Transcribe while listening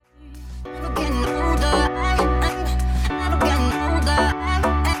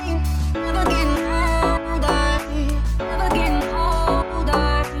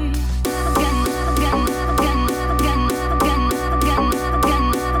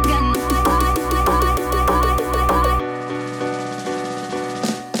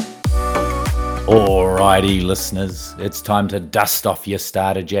Alrighty, listeners, it's time to dust off your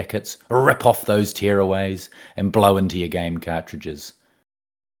starter jackets, rip off those tearaways, and blow into your game cartridges.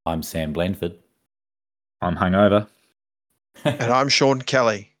 I'm Sam Blandford. I'm hungover. And I'm Sean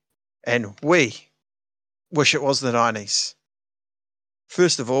Kelly. And we wish it was the 90s.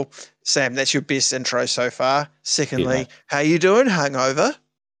 First of all, Sam, that's your best intro so far. Secondly, how you doing, hungover?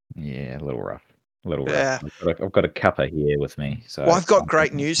 Yeah, a little rough. A little rough. Yeah. I've got a cuppa here with me. So Well, I've got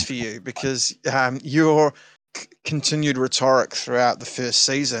great news for you because your continued rhetoric throughout the first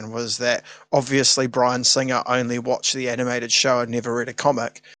season was that obviously Bryan Singer only watched the animated show and never read a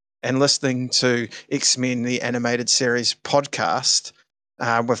comic. And listening to X-Men, the animated series podcast,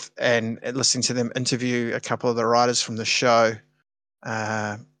 and listening to them interview a couple of the writers from the show,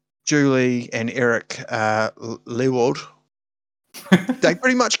 Julie and Eric Lewald, they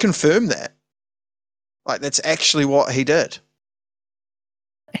pretty much confirmed that. Like, that's actually what he did.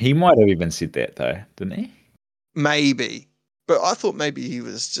 He might have even said that, though, didn't he? Maybe. But I thought maybe he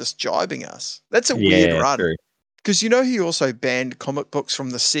was just jibing us. That's a weird run. Because he also banned comic books from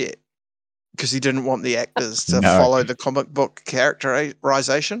the set because he didn't want the actors to follow the comic book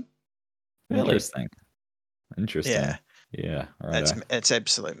characterization. Really? Interesting. Yeah. That's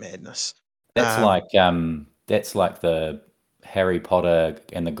absolute madness. That's like the Harry Potter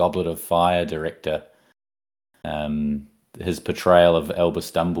and the Goblet of Fire director. His portrayal of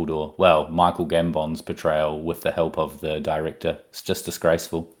Albus Dumbledore. Well, Michael Gambon's portrayal with the help of the director. It's just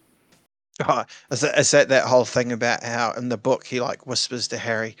disgraceful. Oh, is that whole thing about how in the book he like whispers to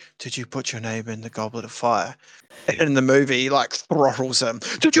Harry, "Did you put your name in the Goblet of Fire?" And in the movie he like throttles him.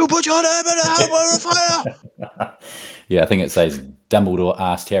 "Did you put your name in the Goblet of Fire?" Yeah, I think it says Dumbledore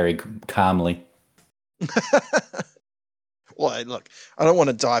asked Harry calmly. Well, look, I don't want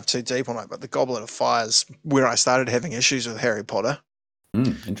to dive too deep on it, but the Goblet of Fire is where I started having issues with Harry Potter.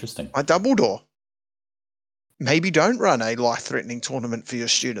 Interesting. My Dumbledore. Maybe don't run a life-threatening tournament for your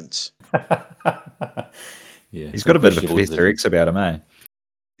students. Yeah, he's got a bit of a Professor X about him, eh?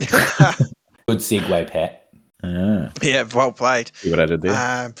 Good segue, Pat. Yeah, well played. See what I did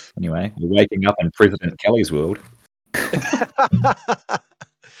there? Anyway, we're waking up in President Kelly's world.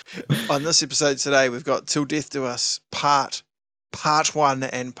 On this episode today, we've got Til Death Do Us part 1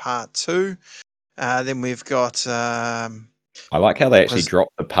 and part 2. Then we've got... I like how they actually drop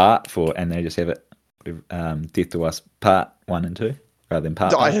the part and they just have it Death to Us part 1 and 2 rather than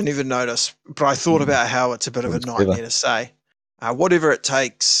part. I didn't even notice, but I thought about how it's a bit of a nightmare to say. Whatever it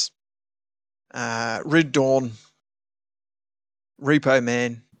takes. Red Dawn, Repo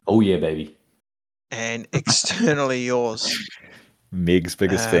Man. Oh yeah, baby. And X-Ternally Yours. Meg's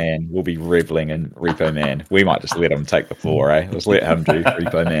biggest fan will be reveling in Repo Man. We might just let him take the floor, eh? Let's let him do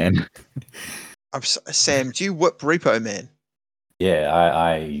Repo Man. Sam, do you whip Repo Man? Yeah,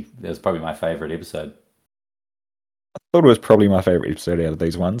 I that was probably my favourite episode. I thought it was probably my favourite episode out of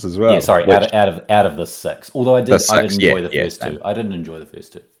these ones as well. Yeah, sorry, out of the 6. Although I didn't enjoy the first 2. I didn't enjoy the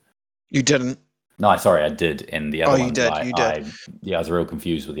first 2. You didn't? No, sorry, I did. And the other ones, you did. I was real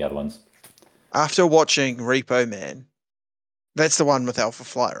confused with the other ones. After watching Repo Man, that's the one with Alpha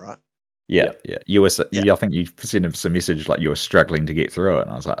Flight, right? Yeah. You were. I think you sent us a message like you were struggling to get through it,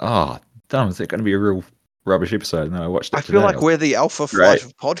 and I was like, "Oh, damn, is it going to be a real rubbish episode?" And then I watched it. I feel like we're the Alpha Flight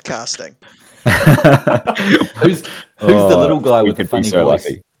of podcasting. Who's the little guy with the funny voice?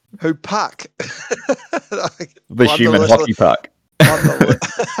 Lucky. Who Puck? The human hockey puck.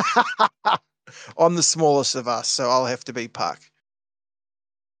 I'm the smallest of us, so I'll have to be Puck.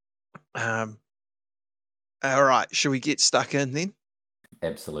 All right, should we get stuck in then?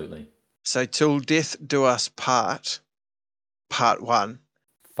 Absolutely. So, Til Death Do Us part 1.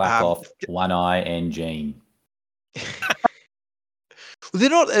 Fuck off, One Eye and Jean. Well, they're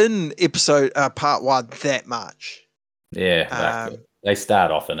not in episode part 1 that much. Yeah, they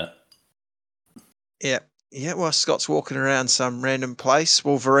start off in it. Yeah. Well, Scott's walking around some random place.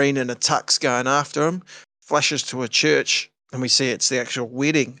 Wolverine in a tux going after him. Flashes to a church, and we see it's the actual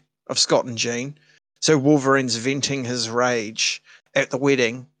wedding of Scott and Jean. So Wolverine's venting his rage at the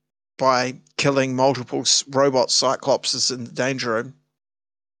wedding by killing multiple robot Cyclopses in the danger room.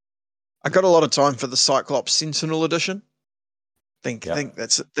 I got a lot of time for the Cyclops Sentinel edition. I think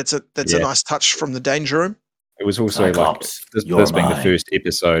that's a nice touch from the danger room. It was also Cyclops, like this being the first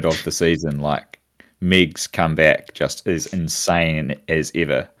episode of the season, like Meg's comeback just as insane as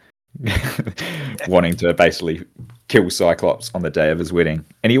ever. Wanting to basically kill Cyclops on the day of his wedding.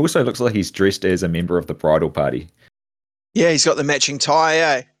 And he also looks like he's dressed as a member of the bridal party. Yeah, he's got the matching tie,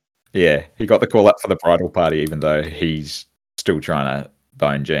 eh? Yeah, he got the call up for the bridal party even though he's still trying to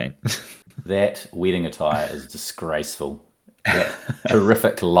bone Jean. That wedding attire is disgraceful. That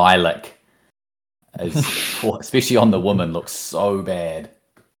horrific lilac especially on the woman, looks so bad.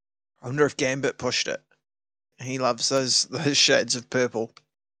 I wonder if Gambit pushed it. He loves those shades of purple.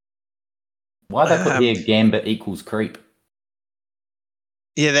 Why they put here Gambit equals creep?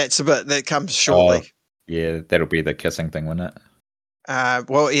 Yeah, that's a bit that comes shortly. Yeah, that'll be the kissing thing, wouldn't it?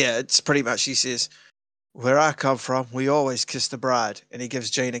 Well, yeah, it's pretty much. He says, "Where I come from, we always kiss the bride," and he gives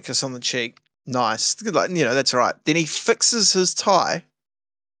Jean a kiss on the cheek. Nice, like, that's right. Then he fixes his tie.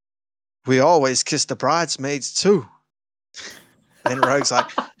 We always kiss the bridesmaids too. And Rogue's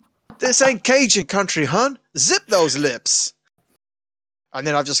like, "This ain't Cajun country, hun. Zip those lips." And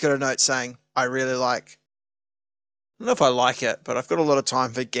then I've just got a note saying, I really like. I don't know if I like it, but I've got a lot of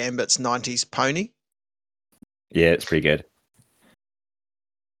time for Gambit's 90s pony. Yeah, it's pretty good.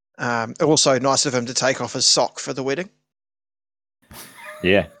 Also, nice of him to take off his sock for the wedding.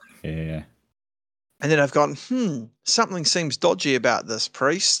 Yeah. And then I've gone, something seems dodgy about this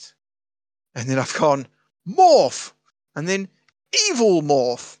priest. And then I've gone, morph! And then evil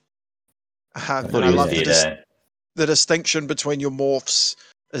morph. And I love the distinction between your morphs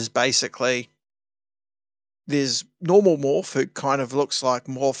is basically there's normal morph who kind of looks like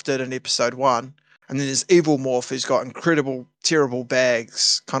Morph did in episode 1. And then there's evil morph who's got incredible, terrible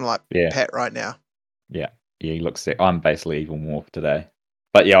bags, kind of like Pat right now. Yeah, he looks sick. I'm basically evil morph today.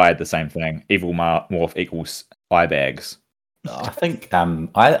 But yeah, I had the same thing. Evil morph equals eye bags. I think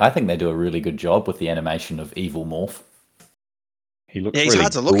I think they do a really good job with the animation of evil morph. He looks he's really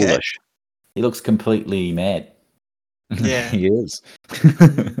hard to look at. He looks completely mad. Yeah, he is.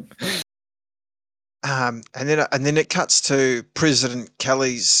 And then it cuts to President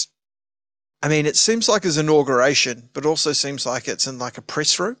Kelly's. I mean, it seems like his inauguration, but also seems like it's in like a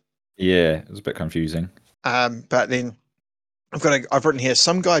press room. Yeah, it was a bit confusing. But then I've written here,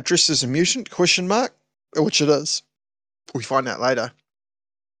 some guy dressed as a mutant, ? Which it is. We find out later.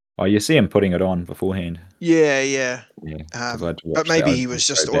 Oh, you see him putting it on beforehand. Yeah. But maybe he was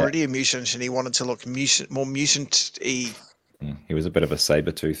just already a mutant and he wanted to look more mutant-y. Yeah, he was a bit of a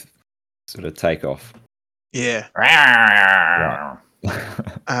saber-tooth sort of takeoff. Yeah.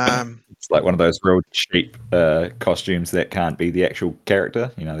 It's like one of those real cheap costumes that can't be the actual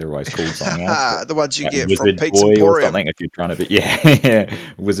character. They're always called something else. The ones you like get Wizard from Pete's Boy Emporium. or something if you're trying to be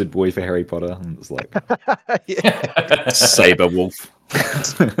Wizard Boy for Harry Potter. And it's like Saber Wolf.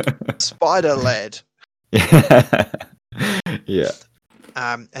 Spider Lad. Yeah.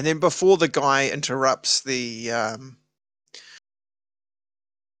 And then before the guy interrupts the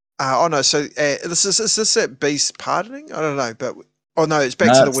is this at Beast pardoning? I don't know, but it's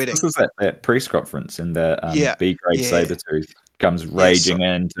back to the wedding. This is that press conference, and the B grade Sabretooth comes raging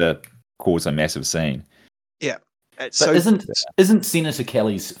in to cause a massive scene. Yeah. So isn't Senator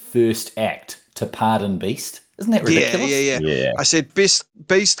Kelly's first act to pardon Beast? Isn't that ridiculous? Yeah. I said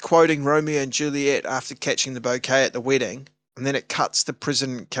Beast quoting Romeo and Juliet after catching the bouquet at the wedding, and then it cuts to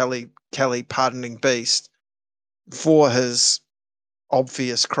President Kelly pardoning Beast for his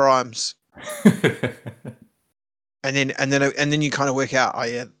obvious crimes. and then you kind of work out,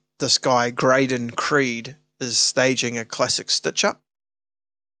 this guy Graydon Creed is staging a classic stitch up.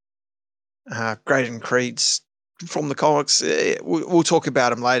 Graydon Creed's from the comics. We'll talk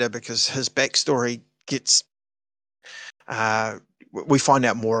about him later because his backstory gets. We find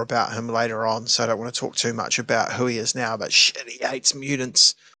out more about him later on, so I don't want to talk too much about who he is now. But shit, he hates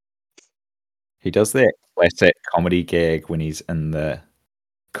mutants. He does that classic comedy gag when he's in the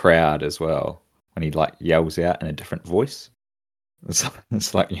crowd as well, when he like yells out in a different voice. It's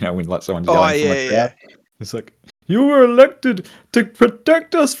like when like someone's yelling from a crowd. It's like, you were elected to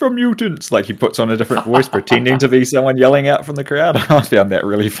protect us from mutants. Like he puts on a different voice, pretending to be someone yelling out from the crowd. I found that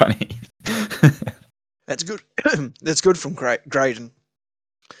really funny. That's good. That's good from Graydon.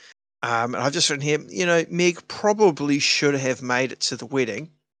 And I've just written here, Meg probably should have made it to the wedding,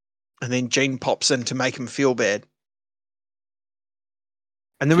 and then Jean pops in to make him feel bad.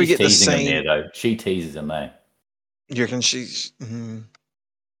 And then we get the scene. Him there, though. She teases him there. You reckon she's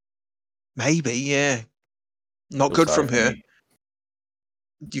maybe, yeah. Not good from her.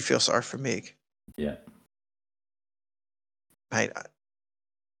 Do you feel sorry for Meg? Yeah. Mate,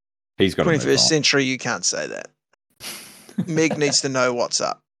 he's got 21st century, you can't say that. Meg needs to know what's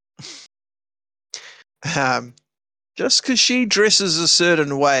up. Just because she dresses a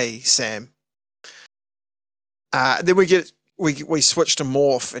certain way, Sam. Then we switch to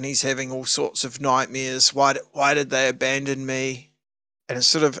Morph, and he's having all sorts of nightmares. Why did they abandon me? And it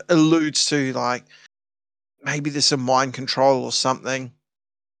sort of alludes to like maybe there's some mind control or something.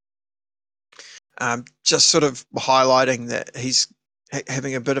 Just sort of highlighting that he's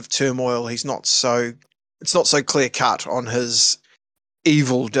having a bit of turmoil. It's not so clear cut on his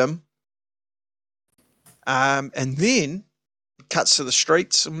evildom. And then cuts to the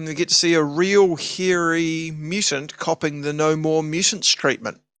streets, and we get to see a real hairy mutant copping the no more mutants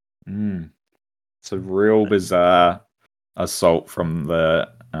treatment. It's a real bizarre assault from the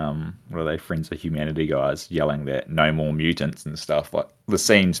what are they, Friends of Humanity guys, yelling that no more mutants and stuff. Like, the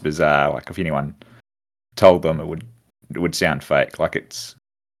scene's bizarre. Like, if anyone told them, it would sound fake. Like, it's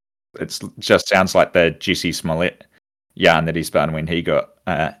just sounds like the Jesse Smollett yarn that he spun when he got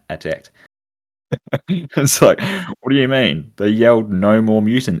attacked. It's like, what do you mean? They yelled no more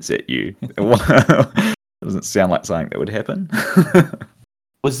mutants at you. Doesn't sound like something that would happen.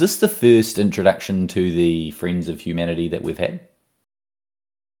 Was this the first introduction to the Friends of Humanity that we've had?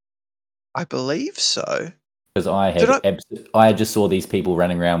 I believe so. Because I just saw these people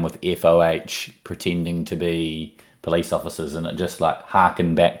running around with FOH pretending to be police officers, and it just like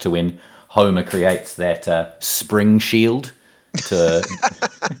harkened back to when Homer creates that spring shield to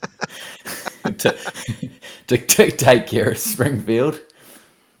to take care of Springfield.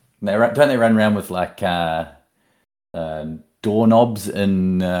 Don't they run around with like doorknobs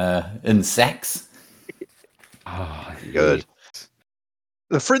in sacks? Oh, Good.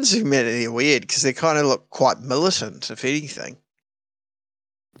 The Friends of Humanity are weird because they kind of look quite militant, if anything.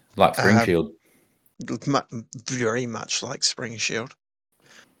 Like Spring Shield. Very much like Spring Shield.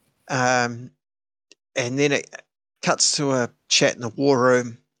 And then it cuts to a chat in the war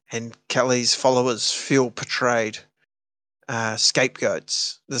room, and Kelly's followers feel portrayed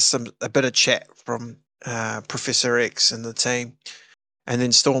scapegoats. There's a bit of chat from Professor X and the team. And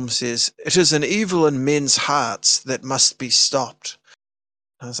then Storm says, "It is an evil in men's hearts that must be stopped."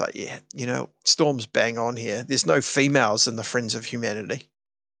 I was like, yeah, Storm's bang on here. There's no females in the Friends of Humanity.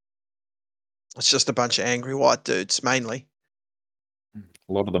 It's just a bunch of angry white dudes, mainly.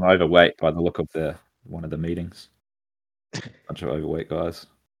 A lot of them overweight by the look of one of the meetings. A bunch of overweight guys.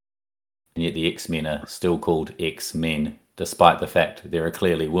 And yet the X-Men are still called X-Men, despite the fact there are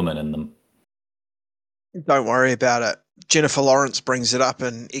clearly women in them. Don't worry about it. Jennifer Lawrence brings it up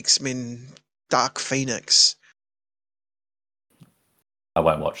in X-Men Dark Phoenix. I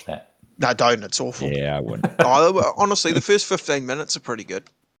won't watch that. No, don't. It's awful. Yeah, I wouldn't. Honestly, the first 15 minutes are pretty good.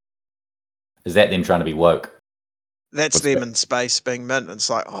 Is that them trying to be woke? That's them in space being mint. It's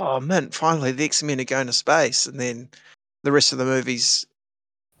like, oh, mint, finally the X-Men are going to space. And then the rest of the movie's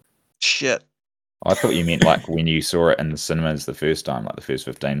shit. I thought you meant like when you saw it in the cinemas the first time, like the first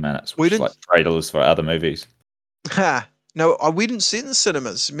 15 minutes, which We is like trailers for other movies. No, we didn't see it in the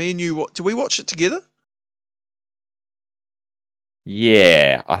cinemas. Me and you, did we watch it together?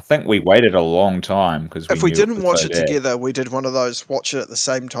 Yeah, I think we waited a long time because if we didn't watch it together, we did one of those watch it at the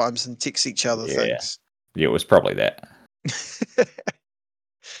same times and text each other things. Yeah, it was probably that.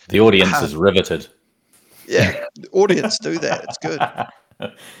 The audience is riveted. Yeah, the audience do that. It's good.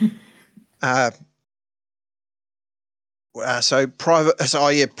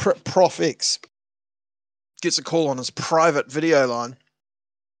 Prof X gets a call on his private video line,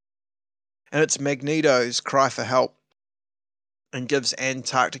 and it's Magneto's cry for help, and gives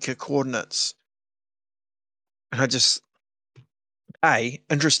Antarctica coordinates. And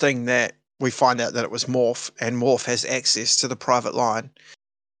interesting that we find out that it was Morph, and Morph has access to the private line.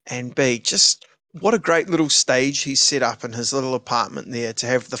 And B, just what a great little stage he's set up in his little apartment there to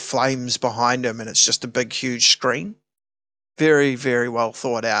have the flames behind him, and it's just a big, huge screen. Very, very well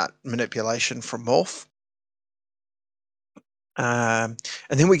thought out manipulation from Morph. And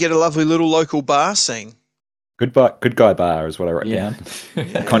then we get a lovely little local bar scene. Good guy bar is what I wrote down.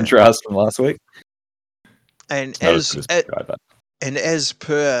 Contrast from last week. And as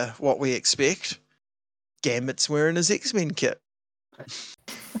per what we expect, Gambit's wearing his X-Men kit.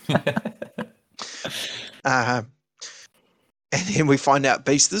 And then we find out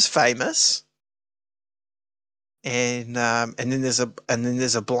Beast is famous. And then there's a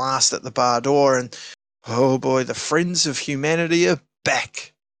blast at the bar door, and oh boy, the Friends of Humanity are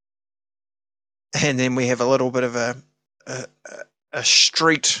back. And then we have a little bit of a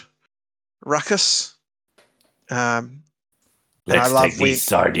street ruckus. Let's take these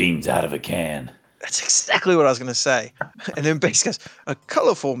sardines out of a can. That's exactly what I was going to say. And then Beast goes, "A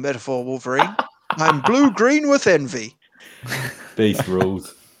colourful metaphor, Wolverine. I'm blue-green with envy." Beast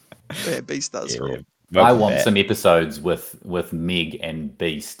rules. Yeah, Beast does rule. I want some episodes with Meg and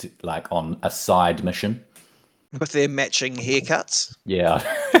Beast, like on a side mission. With their matching haircuts. Yeah.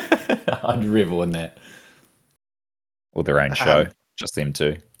 I'd revel in that. Or their own show. Just them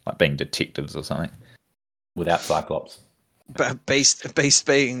two. Like being detectives or something. Without Cyclops. But Beast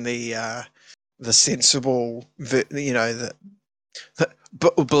being the sensible, but believe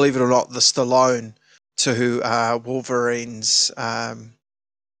it or not, the Stallone to Wolverine's,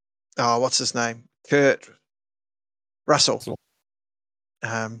 what's his name? Kurt Russell.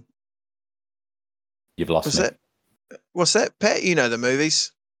 You've lost me. What's that, Pat? You know the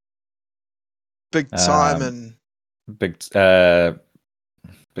movies. Big Time and Big Time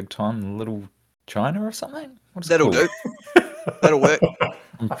Little China or something? What's that'll it called? do. That'll work.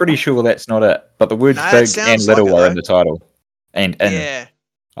 I'm pretty sure that's not it. But the words big and little are in the title. And yeah.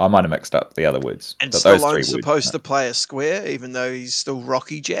 I might have mixed up the other words. And but those Stallone's supposed to play a square, even though he's still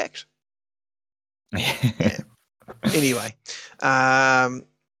Rocky jacked. Yeah. Anyway,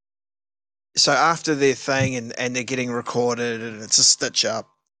 so after their thing and they're getting recorded and it's a stitch up,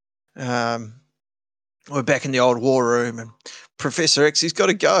 we're back in the old war room and Professor X, he's got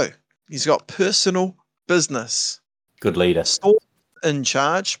to go. He's got personal business. Good leader. Storm in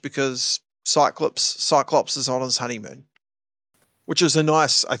charge because Cyclops is on his honeymoon, which is a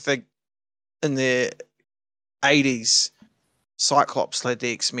nice, I think, in the 80s, Cyclops led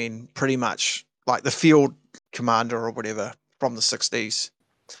the X-Men pretty much like the field commander or whatever from the 60s.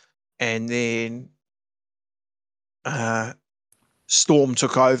 And then Storm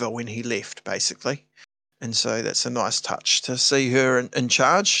took over when he left, basically. And so that's a nice touch to see her in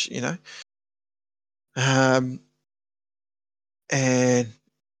charge, you know. And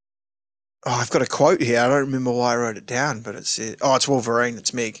I've got a quote here. I don't remember why I wrote it down, but it said, it's Wolverine,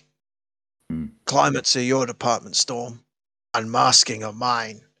 it's Meg. Climates are your department, Storm. Unmasking are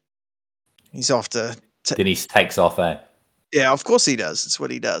mine. He's off to... Then he takes off, eh? Yeah, of course he does. It's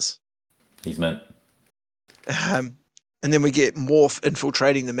what he does. He's mint. And then we get Morph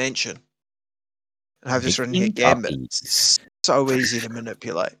infiltrating the mansion. And I've just written here, Gambit. It's so easy to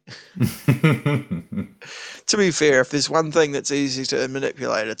manipulate. To be fair, if there's one thing that's easy to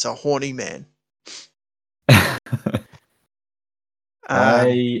manipulate, it's a horny man.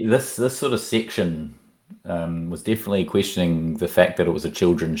 This sort of section was definitely questioning the fact that it was a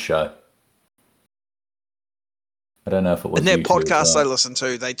children's show. I don't know if it was. In that podcast I listened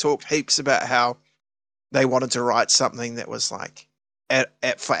to, they talked heaps about how they wanted to write something that was like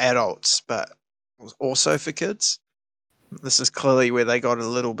for adults, but was also for kids. This is clearly where they got a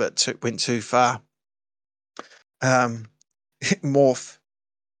little bit went too far. Morph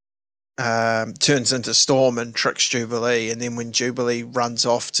turns into Storm and tricks Jubilee, and then when Jubilee runs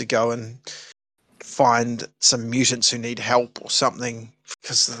off to go and find some mutants who need help or something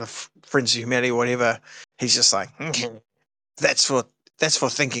because of the Friends of Humanity or whatever, he's just like, that's for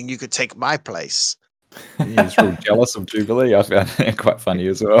thinking you could take my place. He's real jealous of Jubilee. I found that quite funny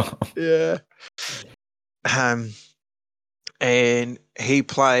as well. Yeah. And he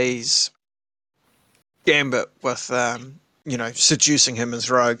plays Gambit with, seducing him as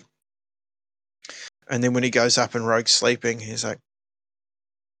Rogue. And then when he goes up and Rogue's sleeping, he's like,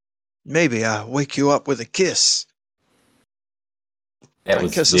 maybe I'll wake you up with a kiss. That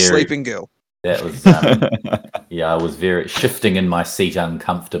was kiss a sleeping girl. That was, I was very shifting in my seat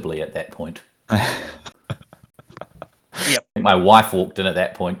uncomfortably at that point. Yep. My wife walked in at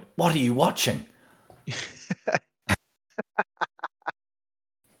that point. What are you watching?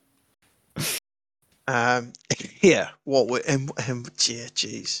 Yeah.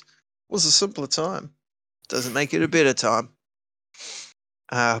 Geez. Was a simpler time. Doesn't make it a better time.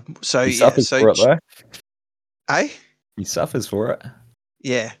 He suffers for it, though. He suffers for it.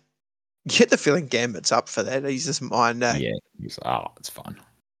 Yeah. You get the feeling Gambit's up for that. He's just mind. Yeah. He's it's fun.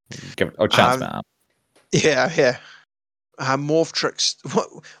 Give it a chance, man. Yeah. Morph tricks.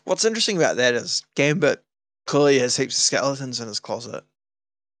 What's interesting about that is Gambit clearly has heaps of skeletons in his closet.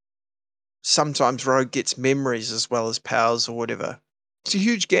 Sometimes Rogue gets memories as well as powers or whatever. It's a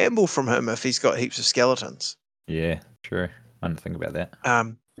huge gamble from him if he's got heaps of skeletons. Yeah, true. I didn't think about that.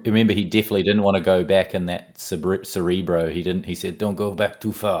 Remember, he definitely didn't want to go back in that Cerebro. He didn't. He said, "Don't go back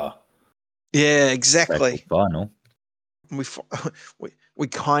too far." Yeah, exactly. Final. We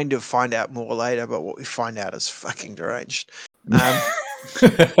kind of find out more later, but what we find out is fucking deranged. I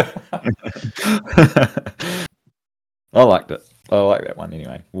liked it. I like that one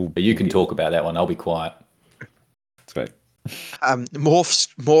anyway. But you can talk about that one. I'll be quiet. That's right.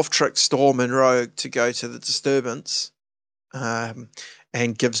 Morph tricks Storm and Rogue to go to the disturbance, and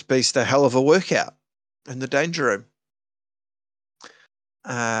gives Beast a hell of a workout in the danger room.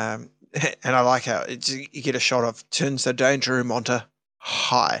 And I like how you get a shot of turns the danger room onto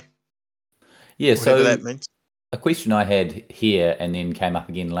high. Yeah, whatever so that means. A question I had here and then came up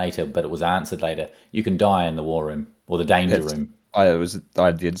again later, but it was answered later. You can die in the war room or the danger room. I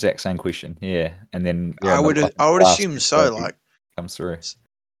had the exact same question. Yeah, and then I would assume so. Like comes through.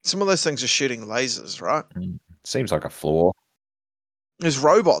 Some of those things are shooting lasers, right? Seems like a flaw. There's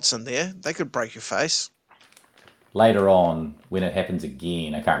robots in there. They could break your face. Later on, when it happens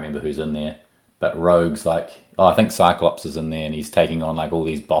again, I can't remember who's in there. But Rogue's like, oh, I think Cyclops is in there, and he's taking on like all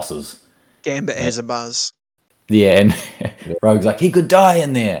these bosses. Gambit has a buzz. Yeah, and Rogue's like, he could die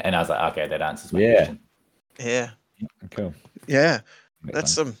in there, and I was like, okay, that answers my question. Yeah. Cool. Yeah.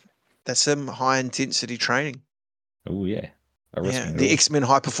 That's some high intensity training. Oh yeah. The X-Men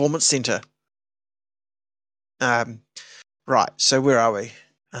High Performance Center. Right. So where are we?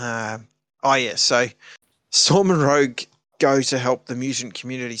 So Storm and Rogue go to help the mutant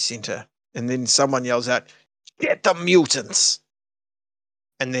community center, and then someone yells out, "Get the mutants!"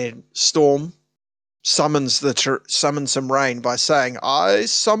 And then Storm summons some rain by saying, "I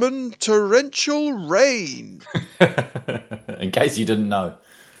summon torrential rain." In case you didn't know.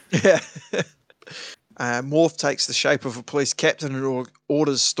 Yeah. Morph takes the shape of a police captain and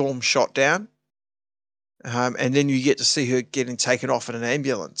orders Storm shot down. And then you get to see her getting taken off in an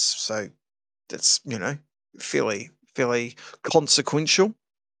ambulance. So that's, fairly consequential.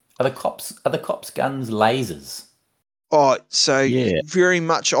 Are the cops' guns lasers? Oh, so very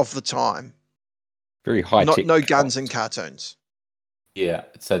much of the time. Very high tech. No guns in cartoons. Yeah,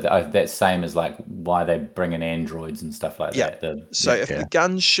 so that's same as like why they bring in androids and stuff like that. If the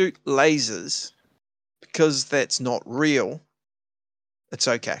guns shoot lasers, because that's not real, it's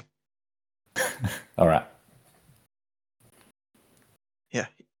okay. All right. Yeah.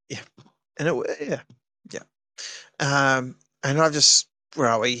 And and I've just, where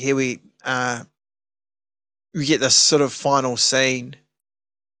are we? Here we get this sort of final scene,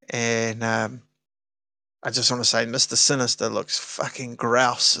 and I just want to say Mr. Sinister looks fucking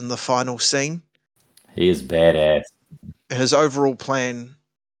grouse in the final scene. He is badass. His overall plan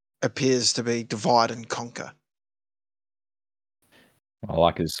appears to be divide and conquer. I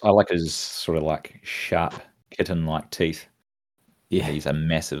like his sort of like sharp kitten-like teeth. Yeah, he's a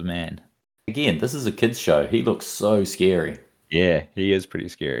massive man. Again, this is a kids show. He looks so scary. Yeah, he is pretty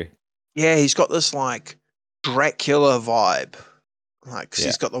scary. Yeah, he's got this like Dracula vibe. Like,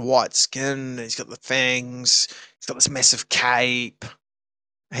 he's got the white skin, he's got the fangs, he's got this massive cape.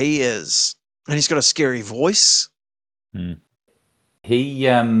 He is, and he's got a scary voice. He,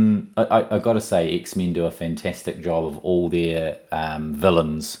 I got to say, X-Men do a fantastic job of all their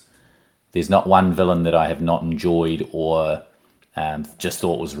villains. There's not one villain that I have not enjoyed or just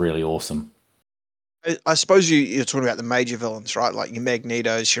thought was really awesome. I suppose you're talking about the major villains, right? Like your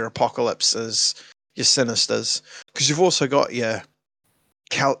Magnetos, your Apocalypses, your Sinisters. Because you've also got your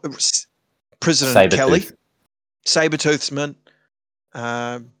President Kelly, Sabretooth's Mint.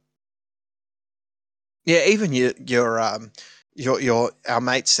 Even your our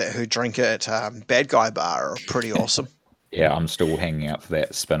mates who drink at Bad Guy Bar are pretty awesome. Yeah, I'm still hanging out for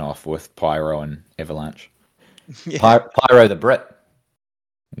that spin-off with Pyro and Avalanche. Pyro the Brit.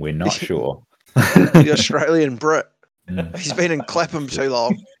 We're not sure. The Australian Brit. He's been in Clapham too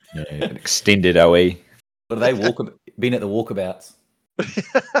long. Yeah, an extended OE. What are they been at the walkabouts?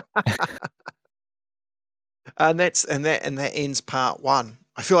 And that ends part 1.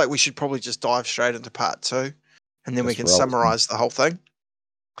 I feel like we should probably just dive straight into part 2, and then we can summarize the whole thing.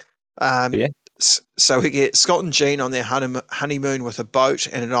 So we get Scott and Jean on their honeymoon with a boat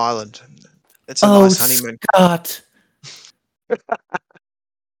and an island. It's a nice honeymoon. Scott.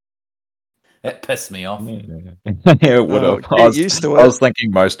 That pissed me off. Yeah, it would have. I was thinking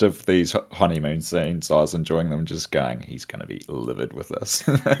most of these honeymoon scenes, I was enjoying them just going, he's going to be livid with this.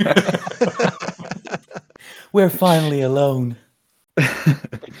 We're finally alone.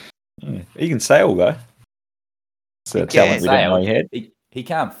 He can sail, though. It's a talent we didn't know he had. He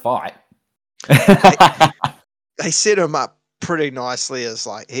can't fight. They set him up pretty nicely as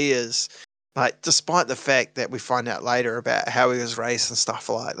like he is. Like, despite the fact that we find out later about how he was raised and stuff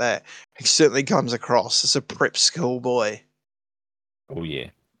like that, he certainly comes across as a prep school boy. Oh, yeah.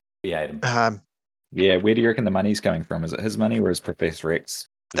 We hate him. Yeah, where do you reckon the money's coming from? Is it his money or is Professor X?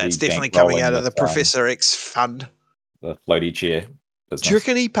 That's definitely coming out of the Professor X fund. The floaty chair business. Do you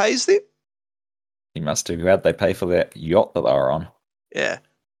reckon he pays them? He must do. How'd they pay for that yacht that they were on? Yeah.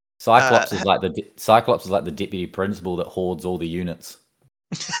 Cyclops is like the deputy principal that hoards all the units.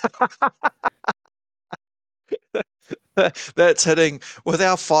 That's hitting, with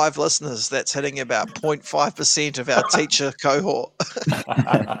our 5 listeners, that's hitting about 0.5% of our teacher cohort.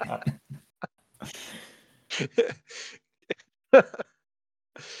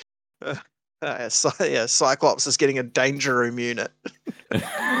 Cyclops is getting a danger room unit.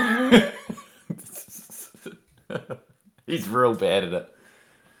 He's real bad at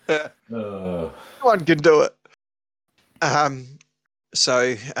it. No one can do it.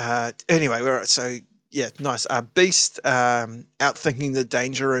 Anyway, nice. Beast outthinking the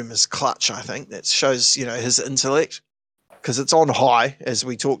danger room is clutch. I think that shows his intellect. because it's on high, as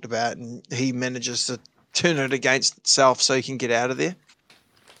we talked about, and he manages to turn it against itself so he can get out of there.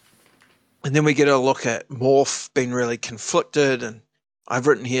 And then we get a look at Morph being really conflicted, and I've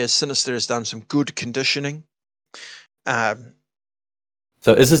written here, Sinister has done some good conditioning. So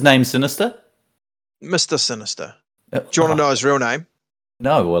is his name Sinister? Mr. Sinister. Do you want to know his real name?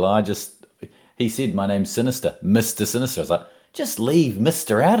 No, well, he said, my name's Sinister, Mr. Sinister. I was like, just leave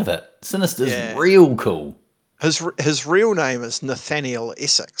Mr. out of it. Sinister's real cool. His real name is Nathaniel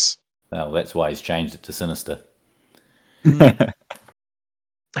Essex. Oh, that's why he's changed it to Sinister.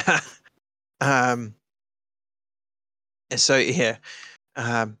 So yeah.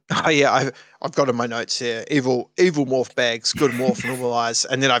 I've got in my notes here, evil morph bags, good morph, normal eyes,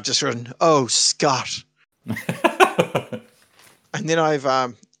 and then I've just written, oh, Scott. And then I've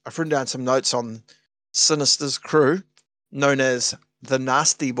written down some notes on Sinister's crew, known as the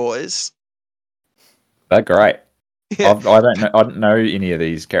Nasty Boys. They're great. Yeah. I don't know any of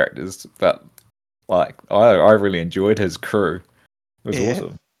these characters, but like I really enjoyed his crew. It was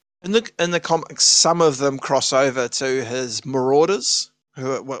awesome. In the comics, some of them cross over to his Marauders,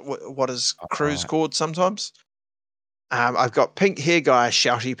 who what his crew's called sometimes. I've got pink hair guy,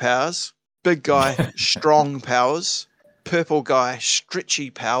 shouty powers, big guy, strong powers, purple guy, stretchy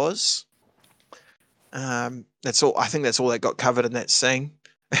powers. That's all. I think that's all they got covered in that scene.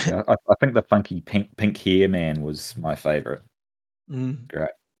 Yeah, I think the funky pink hair man was my favorite. Great.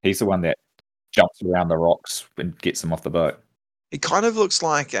 He's the one that jumps around the rocks and gets them off the boat. It kind of looks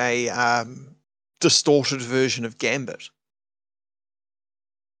like a distorted version of Gambit.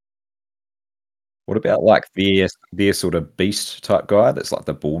 What about like their sort of beast type guy? That's like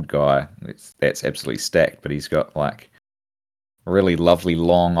the bald guy. That's absolutely stacked, but he's got like really lovely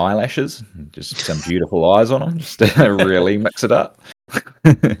long eyelashes, just some beautiful eyes on him. Just to really mix it up.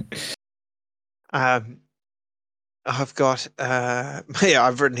 I've got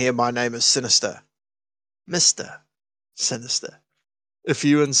I've written here, my name is Sinister, Mr. Sinister, if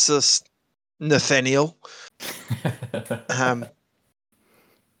you insist, Nathaniel. And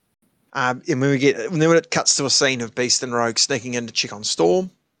when it cuts to a scene of Beast and Rogue sneaking in to check on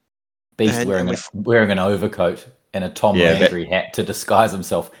Storm, Beast wearing an overcoat and a Tom Landry hat to disguise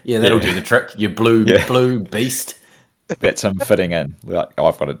himself. Yeah, that'll do the trick. You blue Beast. That's him fitting in. Like,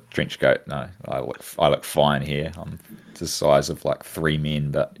 I've got a trench coat. No, I look fine here. I'm the size of like 3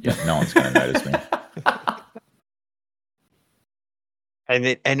 men, but no one's going to notice me.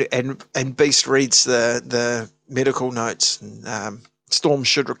 And Beast reads the medical notes, and Storm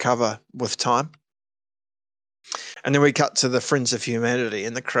should recover with time. And then we cut to the Friends of Humanity,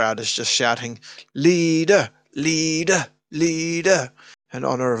 and the crowd is just shouting, "Leader, leader, leader," in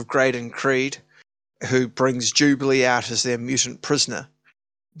honor of Graydon Creed, who brings Jubilee out as their mutant prisoner.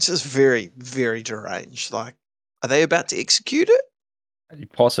 It's just very, very deranged. Like, are they about to execute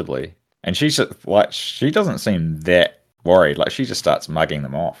it? Possibly. And she's like, she doesn't seem that worried. Like, she just starts mugging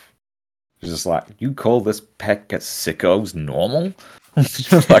them off. She's just like, you call this pack of sickos normal?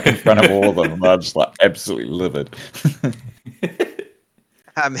 Just like in front of all of them. And they're just like absolutely livid.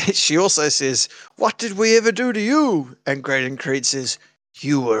 She also says, "What did we ever do to you?" And Graydon Creed says,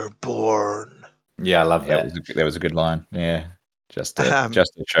 "You were born." Yeah, I love that. That was a good line. Yeah, just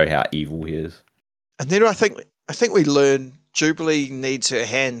to show how evil he is. And then I think we learn Jubilee needs her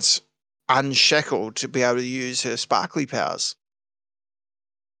hands unshackled to be able to use her sparkly powers.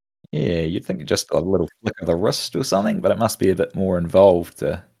 Yeah, you'd think just a little flick of the wrist or something, but it must be a bit more involved.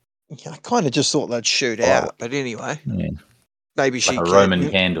 Yeah, I kind of just thought they'd shoot out, but anyway, maybe like a Roman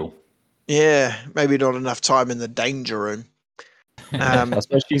candle. Yeah, maybe not enough time in the danger room. I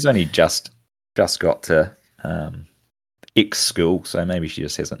suppose she's only just got to X school, so maybe she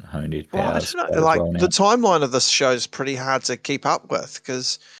just hasn't honed her powers. I don't know. Like the timeline of this show is pretty hard to keep up with,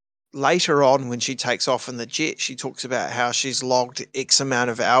 because later on, when she takes off in the jet, she talks about how she's logged X amount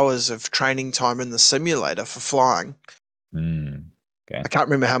of hours of training time in the simulator for flying. Okay. I can't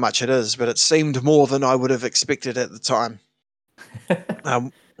remember how much it is, but it seemed more than I would have expected at the time.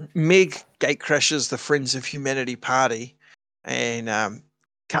 Meg gatecrashes the Friends of Humanity party and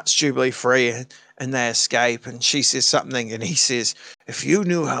cuts Jubilee free, and they escape, and she says something, and he says, "If you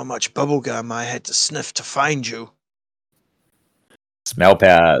knew how much bubblegum I had to sniff to find you." Smell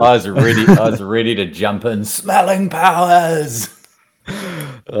powers. I was ready to jump in. Smelling powers.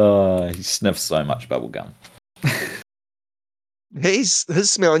 He sniffs so much bubblegum. His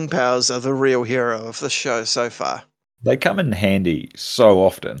smelling powers are the real hero of the show so far. They come in handy so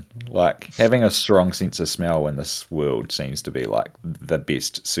often. Like, having a strong sense of smell in this world seems to be like the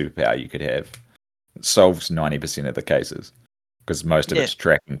best superpower you could have. It solves 90% of the cases, because most of it's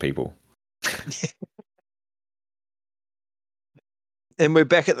tracking people. and we're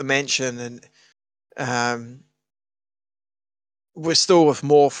back at the mansion, and we're still with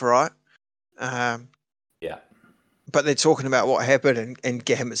Morph, right? Yeah. But they're talking about what happened, and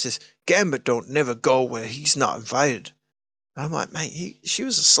Gambit says, Gambit don't never go where he's not invited. And I'm like, mate, she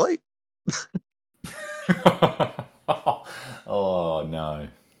was asleep. Oh no.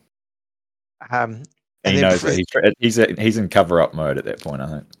 And he knows that he's in cover-up mode at that point, I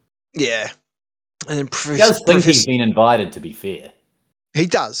think. Yeah. And then He does think he's been invited, to be fair. He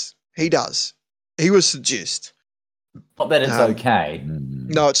does. He was seduced. Not that it's okay.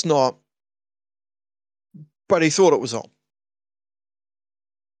 No, it's not. But he thought it was on.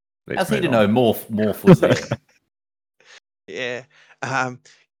 How's he to know Morph was there? Yeah.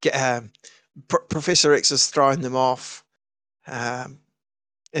 Professor X is throwing them off. And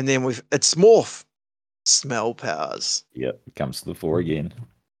then it's Morph. Smell powers. Yep, it comes to the fore again.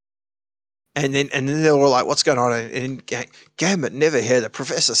 And then they're all like, what's going on? And Gambit never heard the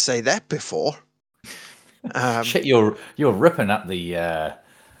professor say that before. Shit, you're ripping up the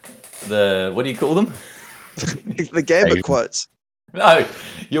what do you call them? The Gambit quotes. No,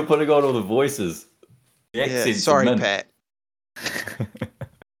 you're putting on all the voices. The accents. Sorry, Pat.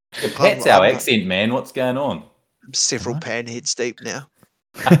 Pat's our accent man. What's going on? I'm several panheads deep now.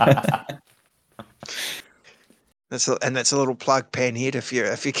 That's a little plug, Panhead, if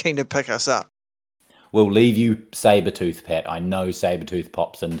you're keen to pick us up. We'll leave you Sabretooth, Pat. I know Sabretooth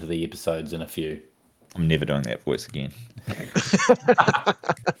pops into the episodes in a few. I'm never doing that voice again.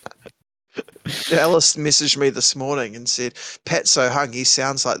 Alice messaged me this morning and said, Pat's so hung, he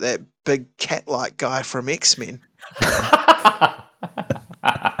sounds like that big cat-like guy from X-Men.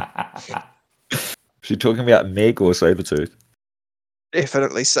 Is she talking about Meg or Sabretooth?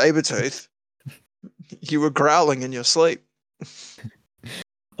 Definitely Sabretooth. You were growling in your sleep.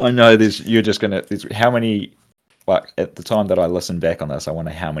 I know you're just going to... How many... Like, at the time that I listened back on this, I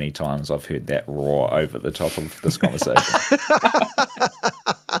wonder how many times I've heard that roar over the top of this conversation.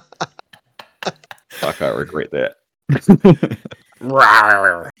 I can't regret that.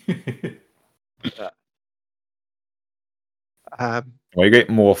 We get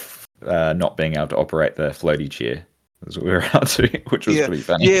Morph not being able to operate the floaty chair. That's what we were out to, which was pretty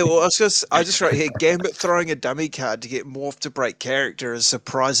funny. Yeah, well, I just wrote here, Gambit throwing a dummy card to get Morph to break character is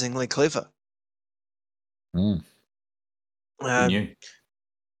surprisingly clever. Mm. And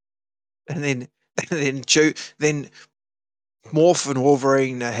then Morph and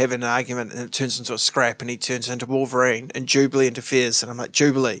Wolverine are having an argument, and it turns into a scrap, and he turns into Wolverine, and Jubilee interferes, and I'm like,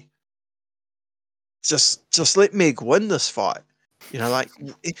 Jubilee, just let Meg win this fight. You know, like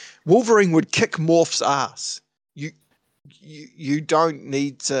Wolverine would kick Morph's ass. You don't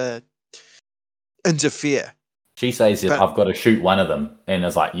need to interfere. She says, I've got to shoot one of them, and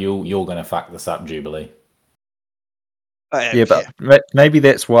it's like, you're going to fuck this up, Jubilee. But maybe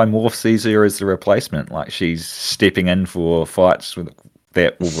that's why Morph sees her as the replacement. Like, she's stepping in for fights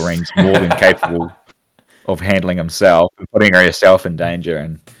that Wolverine's more than capable of handling himself and putting herself in danger,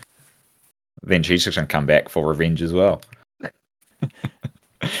 and then she's just going to come back for revenge as well.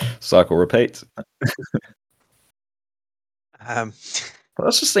 Cycle repeats. I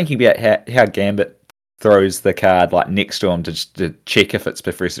was just thinking about how Gambit throws the card like next to him to check if it's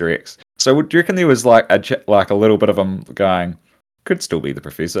Professor X. So do you reckon there was like a little bit of him going, could still be the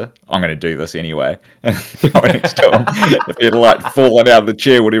Professor? I'm going to do this anyway. Going next to him. If he'd like fallen out of the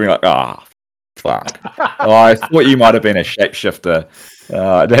chair, would he be like, fuck. I thought you might have been a shapeshifter.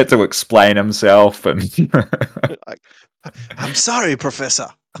 He had to explain himself and I'm sorry, Professor.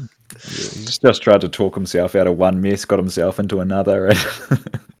 He's just tried to talk himself out of one mess, got himself into another.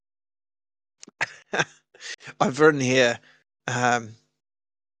 I've written here,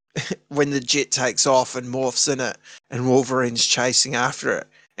 when the jet takes off and Morph's in it and Wolverine's chasing after it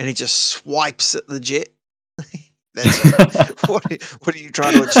and he just swipes at the jet. What are you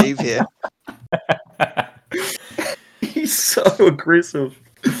trying to achieve here? He's so aggressive.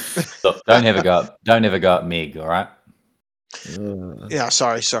 Look, don't ever go at Meg, all right? Yeah,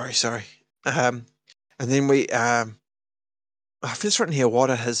 sorry. And then I've just written here, what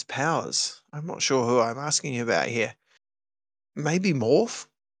are his powers? I'm not sure who I'm asking you about here. Maybe Morph?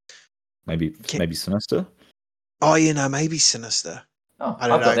 Maybe Sinister? Oh, maybe Sinister. Oh, I've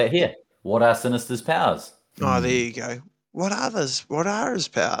got that here. What are Sinister's powers? Oh, there you go. What are his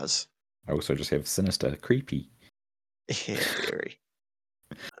powers? I also just have Sinister Creepy. Yeah, very.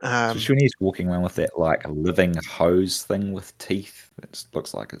 Just when he's walking around with that like living hose thing with teeth, it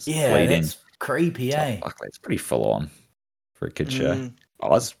looks like it's bleeding. That's creepy, Fuck, that's pretty full on for a kid show. I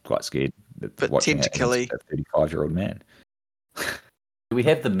was quite scared. But tentacly. A 35-year-old man. Do we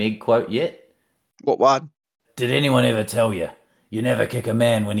have the Meg quote yet? What one? Did anyone ever tell you You never kick a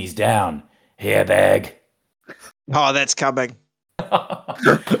man when he's down. Hairbag. Oh, that's coming. I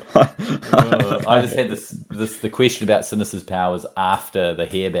just had the question about Sinister's powers after the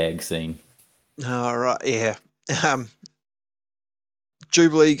hairbag scene. All right, yeah.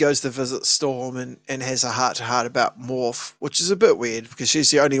 Jubilee goes to visit Storm and has a heart-to-heart about Morph, which is a bit weird because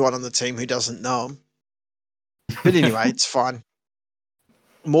she's the only one on the team who doesn't know him. But anyway, it's fine.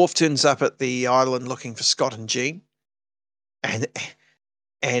 Morph turns up at the island looking for Scott and Jean, and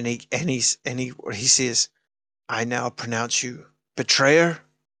he says, "I now pronounce you betrayer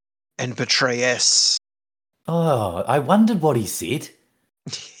and betrayess." Oh, I wondered what he said.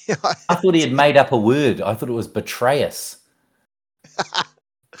 I thought he had made up a word. I thought it was betray us.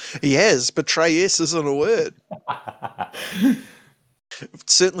 He has. Betrayess isn't a word.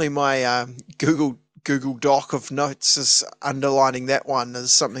 Certainly my Google Doc of notes is underlining that one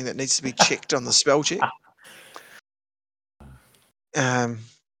as something that needs to be checked on the spell check. Yeah,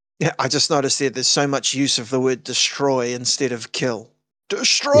 I just noticed there's so much use of the word destroy instead of kill.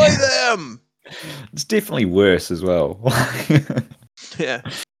 Destroy them! It's definitely worse as well. Yeah.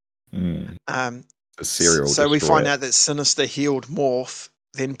 A serial so we destroyer. find out that Sinister healed Morph,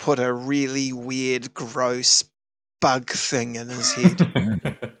 then put a really weird, gross bug thing in his head.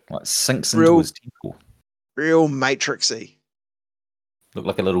 Like sinks into his temple. Real Matrixy. Looked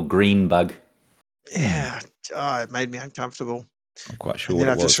like a little green bug. Yeah. Oh, it made me uncomfortable. I'm quite sure And what then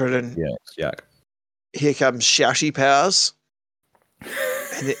it I've was. just written, Yeah, it's yuck. here comes Shouty Powers.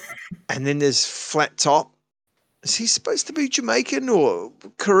 And then there's Flat Top. Is he supposed to be Jamaican or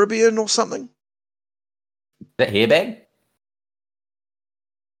Caribbean or something? That hairbag?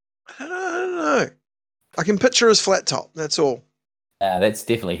 I don't know. I can picture his Flat Top. That's all. That's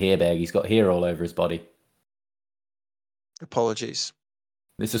definitely hairbag. He's got hair all over his body. Apologies.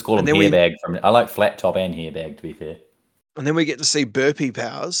 Let's just call him hairbag. I like flat top and hairbag, to be fair. And then we get to see Burpee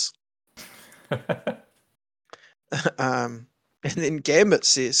Powers. And then Gambit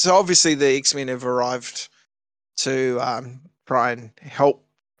says, so obviously the X-Men have arrived to try and help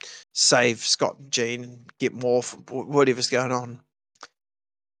save Scott and Jean and get more from whatever's going on.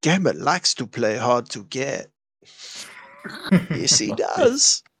 Gambit likes to play hard to get. Yes, he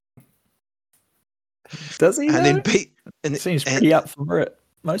does. Does he? And though? then Pete seems pretty up for it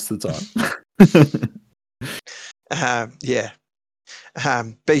most of the time. Yeah.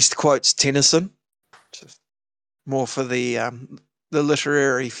 Beast quotes Tennyson, more for the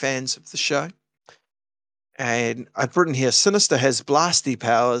literary fans of the show. And I've written here, Sinister has blasty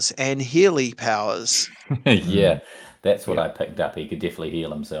powers and healy powers. Yeah, that's what I picked up. He could definitely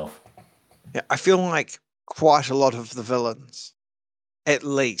heal himself. Yeah, I feel like quite a lot of the villains, at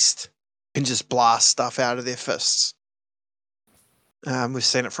least, can just blast stuff out of their fists. We've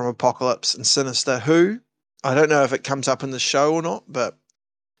seen it from Apocalypse and Sinister, who, I don't know if it comes up in the show or not, but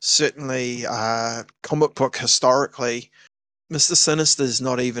certainly comic book historically, Mr. Sinister's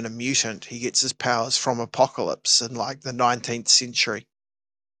not even a mutant. He gets his powers from Apocalypse in like the 19th century.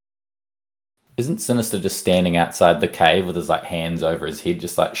 Isn't Sinister just standing outside the cave with his like hands over his head,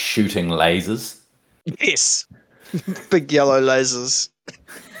 just like shooting lasers? Yes. Big yellow lasers.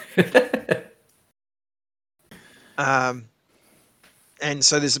 And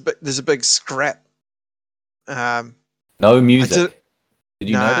so there's a big scrap. No music. Did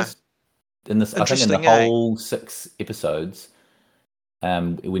you notice? In this, I think in the whole 6 episodes,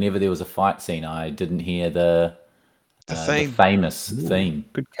 whenever there was a fight scene, I didn't hear the famous theme.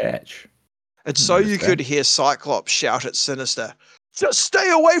 Good catch. It's so you could hear Cyclops shout at Sinister, "Just stay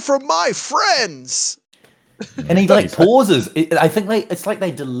away from my friends!" And he like pauses. I think it's like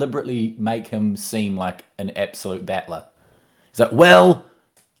they deliberately make him seem like an absolute battler. He's like, "Well,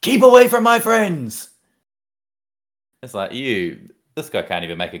 keep away from my friends." It's like, this guy can't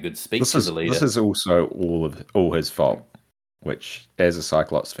even make a good speech as a leader. This is also all his fault, which, as a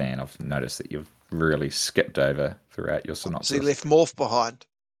Cyclops fan, I've noticed that you've really skipped over throughout your synopsis. So he left Morph behind.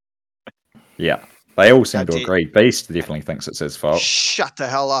 Yeah, they all seem to agree. Beast definitely thinks it's his fault. Shut the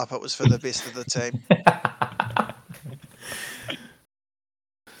hell up. It was for the best of the team.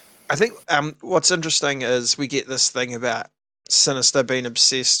 I think what's interesting is we get this thing about Sinister being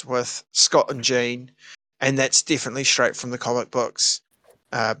obsessed with Scott and Jean, and that's definitely straight from the comic books.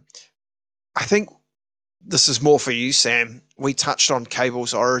 I think this is more for you, Sam. We touched on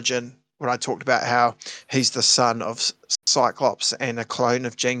Cable's origin when I talked about how he's the son of Cyclops and a clone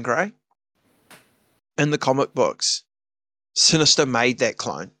of Jean Grey. In the comic books, Sinister made that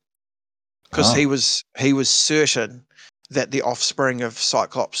clone because he was certain that the offspring of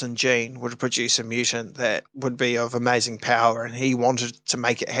Cyclops and Jean would produce a mutant that would be of amazing power, and he wanted to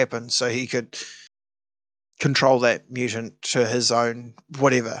make it happen so he could control that mutant to his own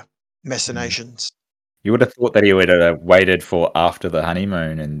whatever machinations. You would have thought that he would have waited for after the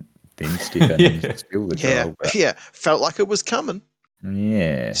honeymoon and then step in and steal the Yeah, child. But yeah, felt like it was coming.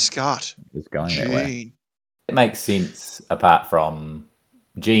 yeah, Scott, it's going that way. Jean. It makes sense. Apart from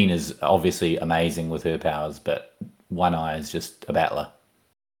Jean is obviously amazing with her powers, but One Eye is just a battler.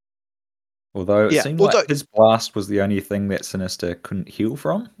 Although it seemed like his blast was the only thing that Sinister couldn't heal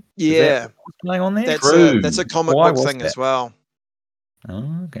from. Yeah, what's going on there? that's a comic book thing as well.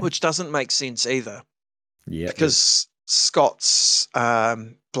 Oh, okay. Which doesn't make sense either. Yeah, because Scott's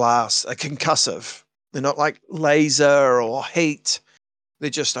blasts are concussive. They're not like laser or heat. They're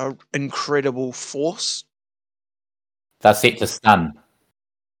just an incredible force. They're set to stun.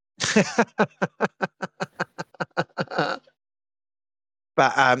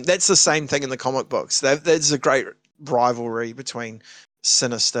 But that's the same thing in the comic books. There's a great rivalry between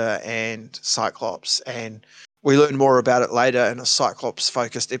Sinister and Cyclops, and we learn more about it later in a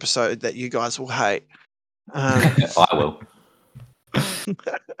Cyclops-focused episode that you guys will hate. I will.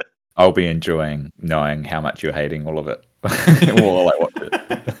 I'll be enjoying knowing how much you're hating all of it while I watch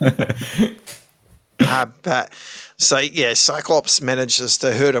it. But Cyclops manages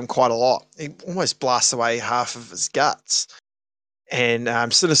to hurt him quite a lot. He almost blasts away half of his guts.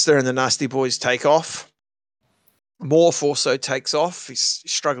 And Sinister and the Nasty Boys take off. Morph also takes off. He's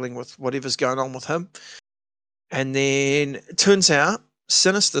struggling with whatever's going on with him. And then it turns out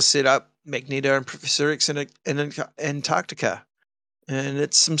Sinister set up Magneto and Professor X in Antarctica. And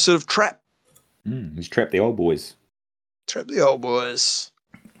it's some sort of trap. He's trapped the old boys. Trap the old boys.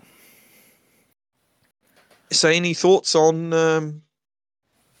 So any thoughts on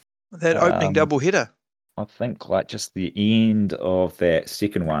that opening doubleheader? I think like just the end of that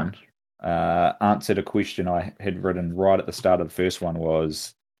second one answered a question I had written right at the start of the first one,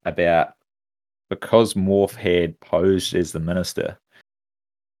 was about because Morph had posed as the minister,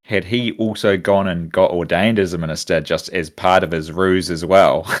 had he also gone and got ordained as a minister just as part of his ruse as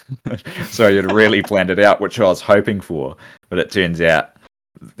well? So he had really planned it out, which I was hoping for, but it turns out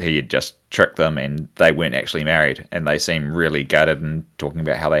he had just tricked them and they weren't actually married, and they seem really gutted and talking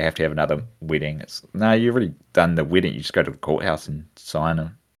about how they have to have another wedding. It's no, you've already done the wedding. You just go to the courthouse and sign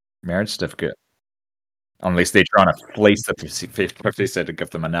a marriage certificate, unless they're trying to fleece the professor to give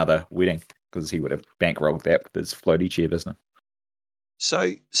them another wedding, because he would have bankrolled that with his floaty chair business.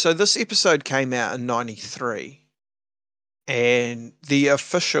 So this episode came out in 93, and the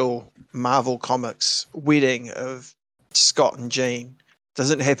official Marvel Comics wedding of Scott and Jean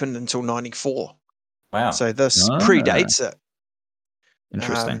doesn't happen until 94. Wow. So this predates it.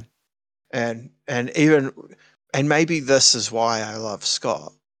 Interesting. And maybe this is why I love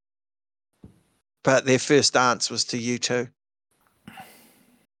Scott. But their first dance was to U2.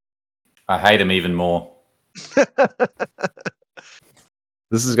 I hate him even more.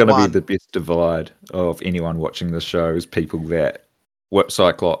 This is going to be the best divide of anyone watching this show, is people that whip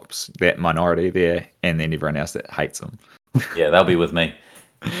Cyclops, that minority there, and then everyone else that hates him. Yeah, they'll be with me.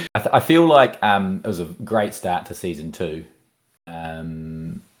 I feel like it was a great start to season 2.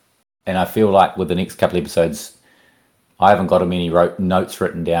 And I feel like with the next couple of episodes, I haven't got many notes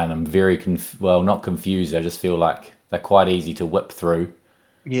written down. I'm very, not confused. I just feel like they're quite easy to whip through.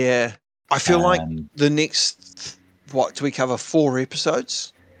 Yeah. I feel like the next, do we cover 4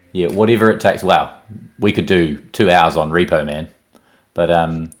 episodes? Yeah, whatever it takes. Wow, we could do 2 hours on Repo Man. But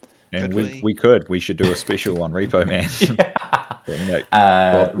and we could. We should do a special on Repo Man.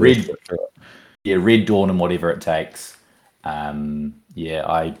 Red Dawn and whatever it takes.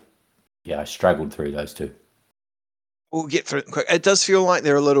 I struggled through those 2. We'll get through it quick. It does feel like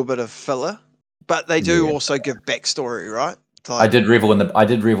they're a little bit of filler, but they do also give backstory, right? I did revel in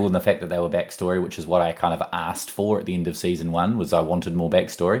the fact that they were backstory, which is what I kind of asked for at the end of season 1. Was I wanted more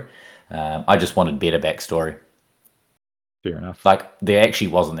backstory. I just wanted better backstory. Fair enough. Like there actually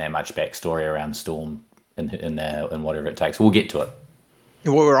wasn't that much backstory around Storm and whatever it takes. We'll get to it.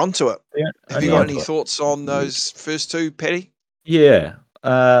 Well, we're on to it. Yeah. Have you got any thoughts on those first 2, Paddy? Yeah.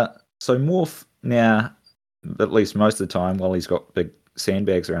 So Morph now, at least most of the time, while he's got big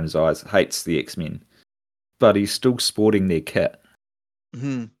sandbags around his eyes, hates the X-Men, but he's still sporting their kit.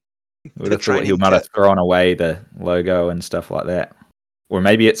 Mm-hmm. Would have thought he might have thrown away the logo and stuff like that. Or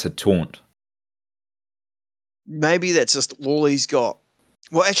maybe it's a taunt. Maybe that's just all he's got.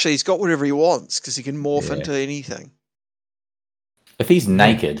 Well, actually, he's got whatever he wants because he can morph into anything. If he's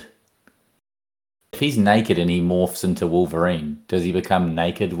naked and he morphs into Wolverine, does he become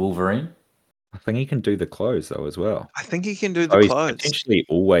naked Wolverine? I think he can do the clothes, though, as well. I think he can do the clothes. He's potentially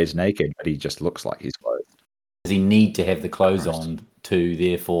always naked, but he just looks like he's clothed. Does he need to have the clothes on to,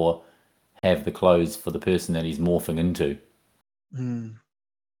 therefore, have the clothes for the person that he's morphing into.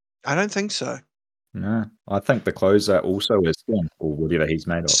 I don't think so. No, I think the clothes are also his skin or whatever he's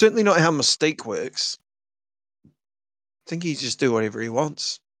made of. Certainly not how Mystique works. I think he just do whatever he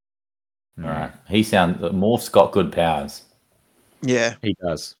wants. All right. Morph's got good powers. Yeah. He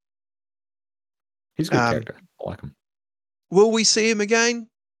does. He's a good character. I like him. Will we see him again?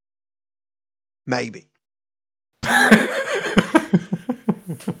 Maybe.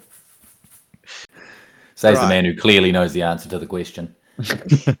 Says the man who clearly knows the answer to the question.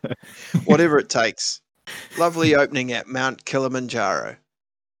 Whatever it takes. Lovely opening at Mount Kilimanjaro.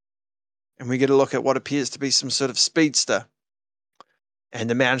 And we get a look at what appears to be some sort of speedster. And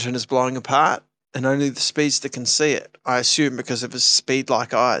the mountain is blowing apart, and only the speedster can see it. I assume because of his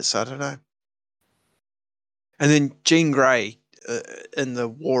speed-like eyes. I don't know. And then Jean Grey, in the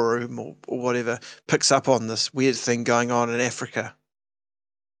war room or whatever, picks up on this weird thing going on in Africa.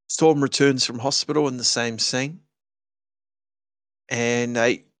 Storm returns from hospital in the same scene. And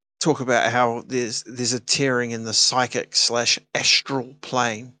they talk about how there's a tearing in the psychic/astral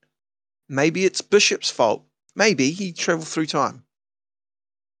plane. Maybe it's Bishop's fault. Maybe he traveled through time.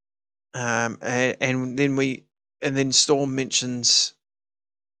 And then Storm mentions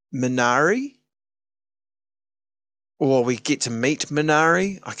Minari. Or we get to meet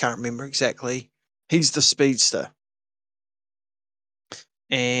Minari. I can't remember exactly. He's the speedster.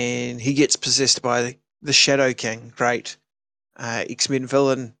 And he gets possessed by the Shadow King. Great. X-Men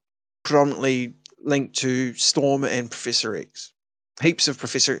villain, predominantly linked to Storm and Professor X. Heaps of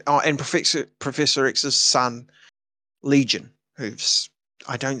Professor X's son, Legion, who's,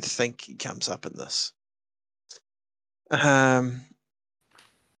 I don't think he comes up in this.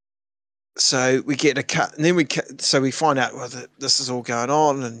 So we get a cut, and then we find out that this is all going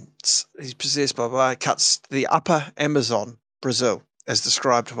on, and he's possessed, blah, blah. It cuts to the upper Amazon, Brazil, as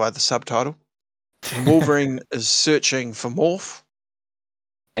described by the subtitle. And Wolverine is searching for Morph.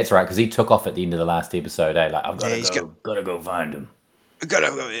 That's right, because he took off at the end of the last episode. Like, I've got to go find him.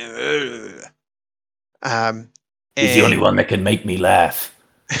 He's the only one that can make me laugh.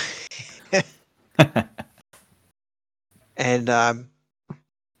 And I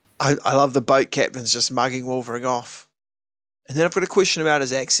love the boat captain's just mugging Wolverine off. And then I've got a question about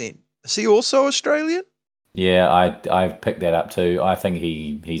his accent. Is he also Australian? Yeah, I've picked that up too. I think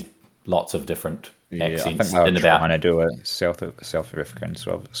he's lots of different accents. I think they were trying to do a South African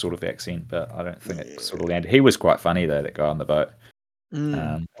sort of accent, but I don't think it sort of landed. He was quite funny though, that guy on the boat.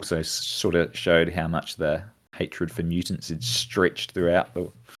 Also sort of showed how much the hatred for mutants had stretched throughout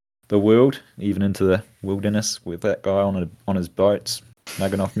the world, even into the wilderness, with that guy on his boats,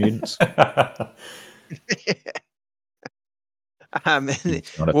 mugging off mutants.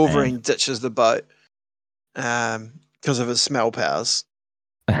 Wolverine ditches the boat because of his smell powers.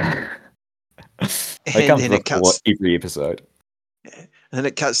 They come for every episode. And then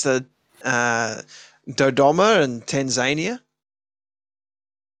it cuts to Dodoma in Tanzania.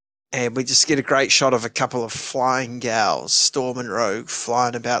 And we just get a great shot of a couple of flying gals, Storm and Rogue,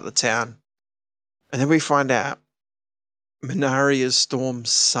 flying about the town. And then we find out Minari is Storm's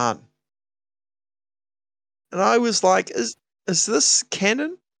son. And I was like, is this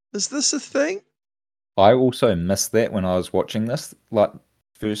canon? Is this a thing? I also missed that when I was watching this, like,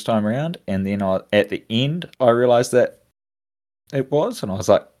 first time around. And then at the end, I realised that it was. And I was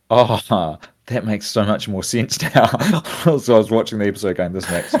like, oh, that makes so much more sense now. So I was watching the episode going, this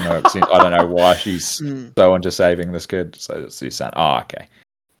makes no sense. I don't know why she's so into saving this kid. So it's your son. Oh, okay.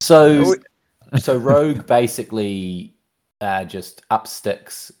 So Rogue basically just up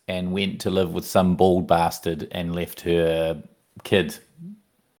sticks and went to live with some bald bastard and left her kid.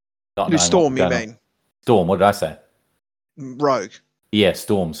 Storm, you mean? Storm, what did I say? Rogue. Yeah,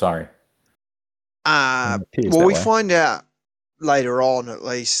 Storm, sorry. Well, we find out later on, at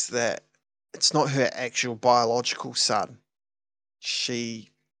least, that it's not her actual biological son. She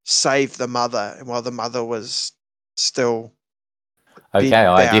saved the mother while the mother was still. Okay,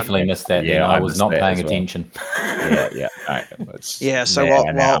 I definitely missed that. Yeah, I was not paying attention. Yeah. Right. Yeah. So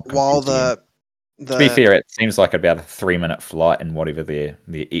while the to be fair, it seems like about a 3-minute flight in whatever their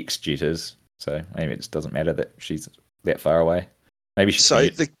X-Jet is. So maybe it just doesn't matter that she's that far away. Maybe she's so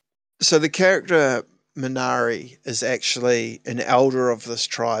the character Minari is actually an elder of this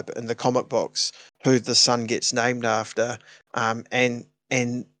tribe in the comic books, who the son gets named after. And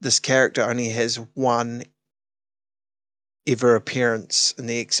this character only has one ever appearance in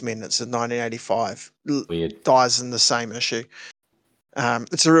the X-Men. It's in 1985. Weird. Dies in the same issue.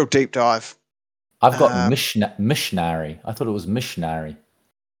 It's a real deep dive. I've got missionary. I thought it was missionary.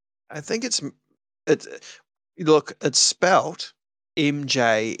 I think it's spelt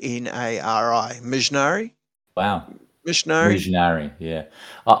Mjnari. Mishnari? Wow. Mishnari? Revolutionary, yeah.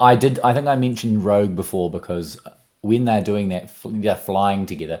 I think I mentioned Rogue before because when they're doing that, they're flying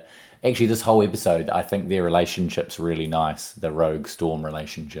together. Actually, this whole episode, I think their relationship's really nice. The Rogue Storm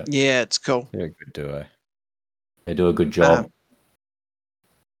relationship. Yeah, it's cool. They're a good duo. They do a good job.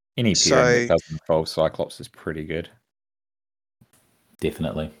 Any pairing that doesn't involve Cyclops is pretty good.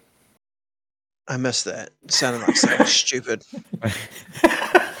 Definitely. I missed that. It sounded like something stupid.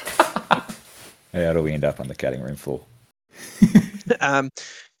 How do we end up on the cutting room floor?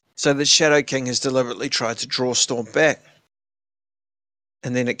 So the Shadow King has deliberately tried to draw Storm back.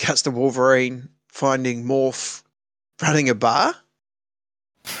 And then it cuts to Wolverine finding Morph running a bar.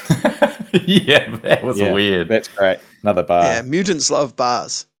 Yeah, that was weird. That's great. Another bar. Yeah, mutants love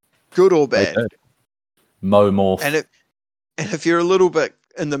bars. Good or bad. Morph. And if you're a little bit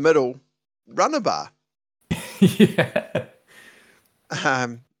in the middle, run a bar. Yeah.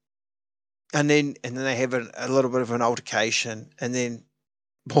 And then they have a little bit of an altercation, and then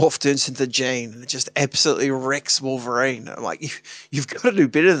Morph turns into Jean and it just absolutely wrecks Wolverine. I'm like, you've got to do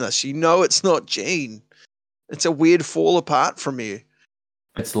better than this. You know it's not Jean. It's a weird fall apart from you.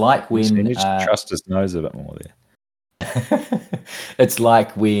 It's like when you just trust his nose a bit more there. It's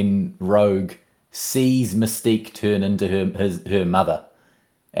like when Rogue sees Mystique turn into her mother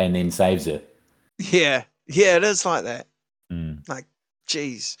and then saves her. Yeah, it is like that. Mm. Like,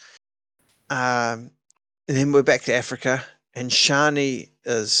 geez. And then we're back to Africa, and Shani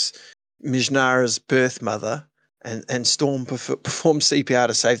is Mjnara's birth mother, and Storm performs CPR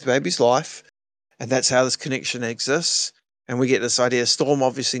to save the baby's life, and that's how this connection exists. And we get this idea. Storm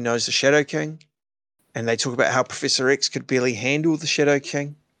obviously knows the Shadow King, and they talk about how Professor X could barely handle the Shadow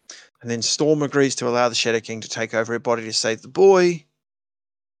King. And then Storm agrees to allow the Shadow King to take over her body to save the boy.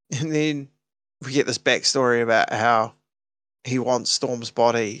 And then we get this backstory about how he wants Storm's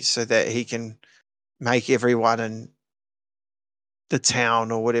body so that he can make everyone in the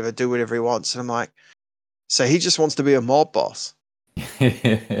town or whatever do whatever he wants. And I'm like, so he just wants to be a mob boss.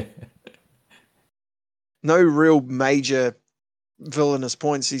 No real major villainous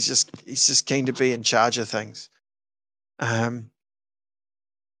points. He's just keen to be in charge of things. And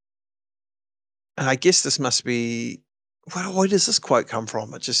I guess this must be, well, where does this quote come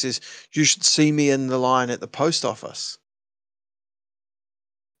from? It just says, "You should see me in the line at the post office."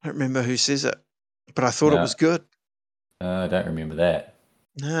 I don't remember who says it, but I thought it was good. I don't remember that.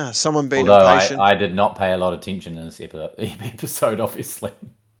 Nah, someone being Although impatient. I did not pay a lot of attention in this episode, obviously.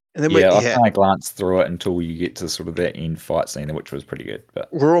 And then I kind of glanced through it until you get to sort of that end fight scene, which was pretty good. But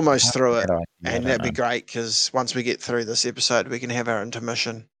we're almost through it, and that'd be great because once we get through this episode, we can have our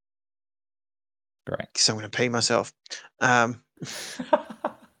intermission. Great. So I'm going to pee myself.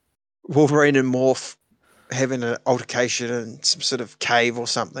 Wolverine and Morph having an altercation in some sort of cave or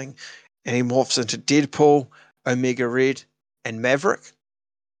something, and he morphs into Deadpool, Omega Red, and Maverick,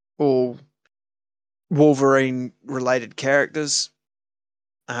 all Wolverine-related characters.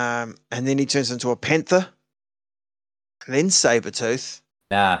 And then he turns into a panther, and then Sabretooth.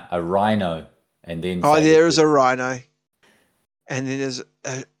 Nah, a rhino, and then there is a rhino. And then there's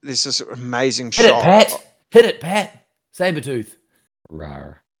this amazing shot. Hit it, Pat. Sabretooth.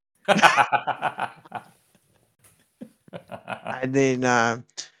 Rawr. And then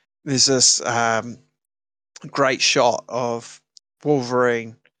there's this great shot of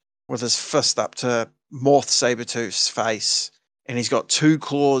Wolverine with his fist up to Morph Sabretooth's face. And he's got two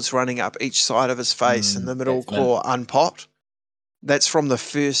claws running up each side of his face, and the middle claw unpopped. That's from the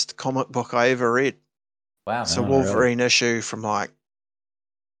first comic book I ever read. Wow. It's a Wolverine issue from like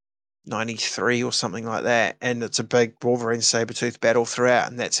 93 or something like that. And it's a big Wolverine Sabretooth battle throughout,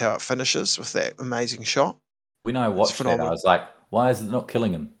 and that's how it finishes with that amazing shot. When I watched that, I was like, why is it not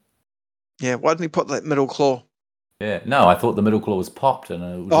killing him? Yeah, why didn't he put that middle claw? Yeah, no, I thought the middle claw was popped. And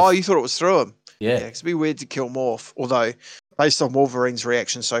it was you thought it was through him? Yeah. It'd be weird to kill Morph, although based on Wolverine's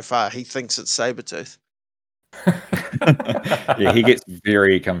reaction so far, he thinks it's Sabretooth. Yeah, he gets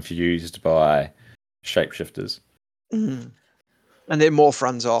very confused by shapeshifters. Mm. And then Morph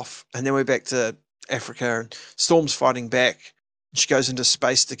runs off, and then we're back to Africa, and Storm's fighting back. She goes into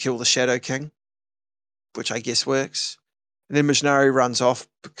space to kill the Shadow King, which I guess works. And then Mjnari runs off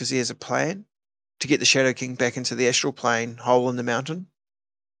because he has a plan to get the Shadow King back into the astral plane hole in the mountain.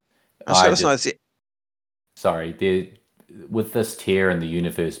 Sorry, with this tear in the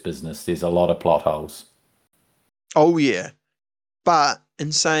universe business, there's a lot of plot holes. Oh, yeah. But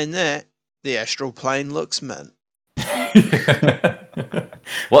in saying that, the astral plane looks mint.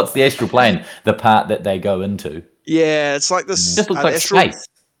 What's the astral plane? The part that they go into? Yeah, it's like this. It just looks like space.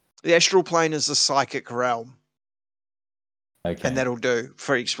 The astral plane is the psychic realm. Okay. And that'll do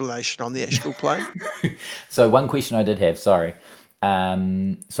for explanation on the astral plane. So one question I did have, sorry.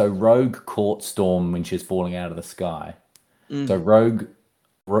 So Rogue caught Storm when she was falling out of the sky. So Rogue,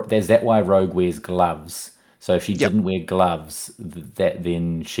 there's that why Rogue wears gloves. So if she didn't wear gloves,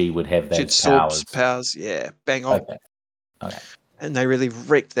 then she would have those powers. Yeah, bang on. Okay. And they really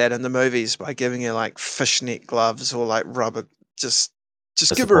wrecked that in the movies by giving her like fishnet gloves or like rubber. Just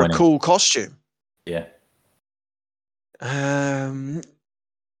give her a cool costume. Yeah.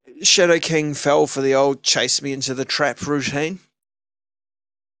 Shadow King fell for the old chase me into the trap routine.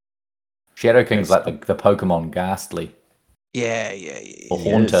 Shadow King's like the Pokemon Ghastly. Yeah. Or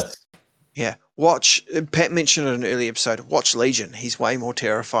Haunter. Yeah. Watch, Pat mentioned in an early episode, watch Legion. He's way more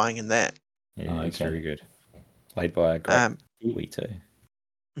terrifying in that. Yeah, he's very good. Played by a great Kiwi too.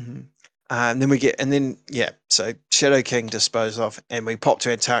 So Shadow King disposed of, and we pop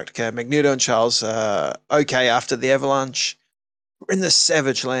to Antarctica. Magneto and Charles are okay after the avalanche. We're in the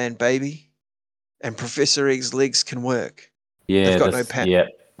savage land, baby. And Professor X's legs can work. Yeah, they've got no pattern. Yeah,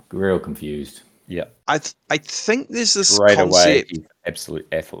 real confused. Yeah. I think there's this right concept. Away, he's absolute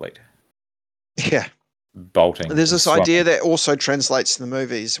athlete. Yeah. Bolting. There's this idea that also translates to the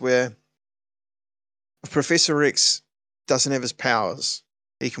movies where if Professor X doesn't have his powers,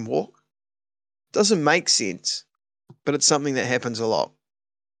 he can walk. Doesn't make sense, but it's something that happens a lot.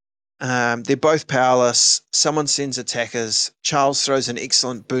 They're both powerless. Someone sends attackers. Charles throws an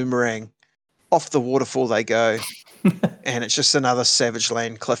excellent boomerang. Off the waterfall they go. And it's just another Savage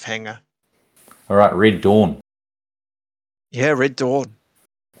Land cliffhanger. All right, Red Dawn. Yeah, Red Dawn.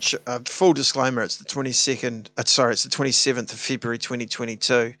 Full disclaimer, it's the 22nd. It's the 27th of February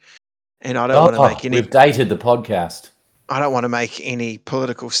 2022. And I don't want to make any... We've dated the podcast. I don't want to make any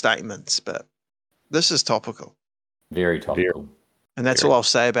political statements, but this is topical. Very topical. And that's all I'll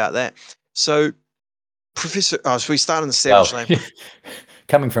say about that. So, so we start in the Savage Land.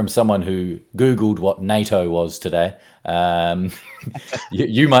 Coming from someone who Googled what NATO was today,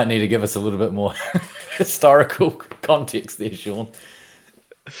 you might need to give us a little bit more historical context there, Sean.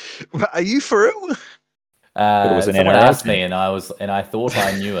 Are you for real? Someone asked me, and I thought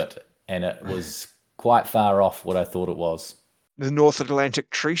I knew it, and it was quite far off what I thought it was. The North Atlantic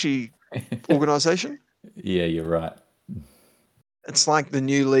Treaty Organization? Yeah, you're right. It's like the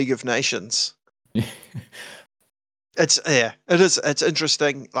new League of Nations. It is. It's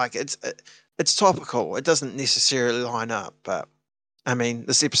interesting. Like it's topical. It doesn't necessarily line up, but I mean,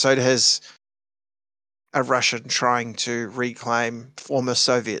 this episode has a Russian trying to reclaim former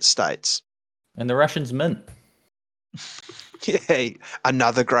Soviet states, and the Russians mint. Yeah,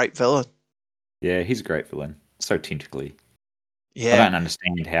 another great villain. Yeah, he's a great villain. So tentacly. Yeah, I don't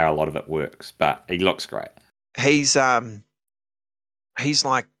understand how a lot of it works, but he looks great. He's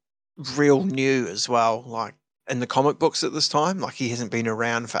like real new as well. Like in the comic books at this time, like he hasn't been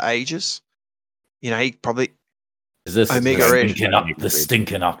around for ages. You know, he probably is this Omega the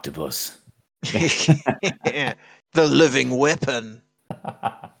stinking octopus. Yeah, the living weapon.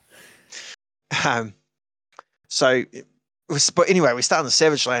 But anyway, we start in the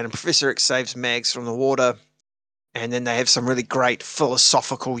Savage Land, and Professor X saves Mags from the water, and then they have some really great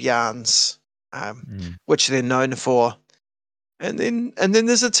philosophical yarns, which they're known for. And then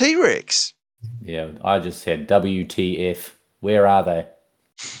there's a T-Rex. Yeah, I just said WTF. Where are they?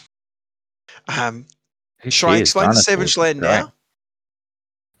 Should I explain the Savage Land now?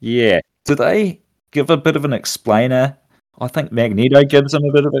 Yeah. Do they give a bit of an explainer? I think Magneto gives him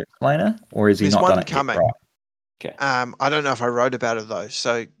a bit of an explainer, or is he not done it coming? Yet? Right. Okay. I don't know if I wrote about it though.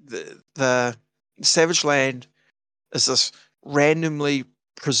 So the Savage Land is this randomly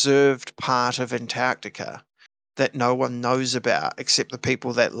preserved part of Antarctica that no one knows about except the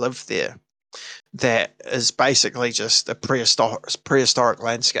people that live there. That is basically just a prehistoric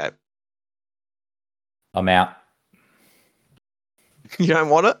landscape. I'm out. You don't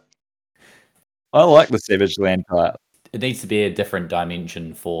want it? I like the Savage Land part. It needs to be a different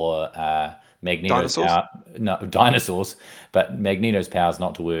dimension for Magneto's dinosaurs? power. No, dinosaurs, but Magneto's powers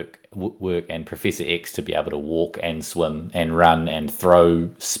not to work, and Professor X to be able to walk and swim and run and throw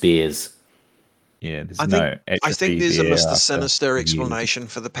spears. Yeah, there's I think there's a Mr. Sinister explanation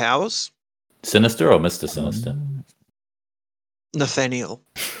for the powers. Sinister or Mr. Sinister? Nathaniel.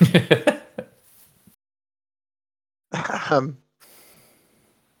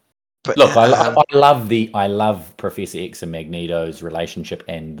 But look, I love Professor X and Magneto's relationship,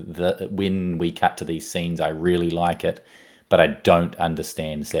 and when we cut to these scenes, I really like it, but I don't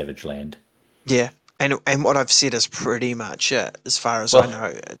understand Savage Land. Yeah, and what I've said is pretty much it, as far as I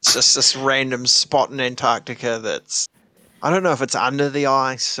know. It's just this random spot in Antarctica that's, I don't know if it's under the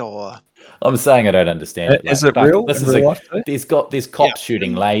ice or I'm saying I don't understand it. Is it real? This in is real life too? there's cops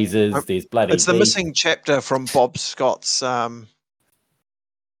shooting lasers. There's bloody. It's the missing chapter from Bob Scott's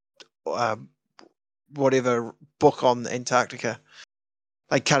whatever book on Antarctica.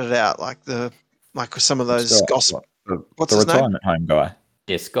 They cut it out, like some of those Scott, gossip. What's the his name? retirement home guy.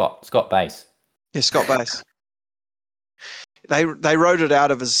 Yeah, Scott Bass. Yeah, Scott Bass. They wrote it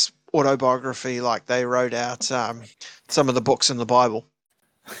out of his autobiography, like they wrote out some of the books in the Bible.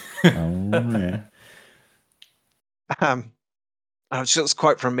 Yeah. It's just a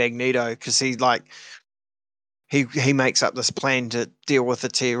quote from Magneto, because he makes up this plan to deal with the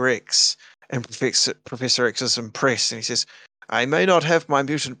T-Rex, and Professor X is impressed, and he says, "I may not have my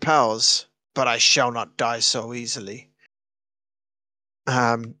mutant powers, but I shall not die so easily."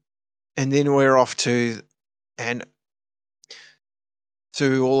 And then we're off to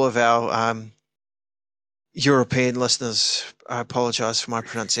all of our European listeners. I apologise for my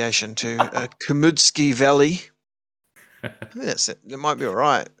pronunciation. To Komudsky Valley. I think that's it. It might be all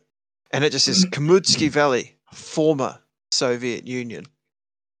right. And it just says Komudsky Valley, former Soviet Union.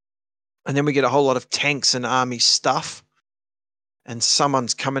 And then we get a whole lot of tanks and army stuff. And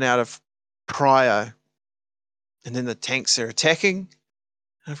someone's coming out of cryo. And then the tanks are attacking.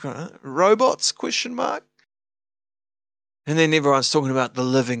 I've got robots, ? And then everyone's talking about the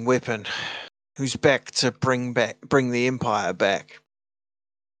living weapon, who's back to bring the Empire back.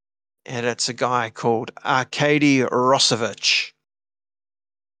 And it's a guy called Arkady Rossovich.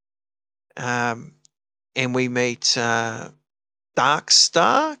 And we meet Dark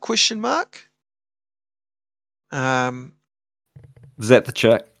Star ? Is that the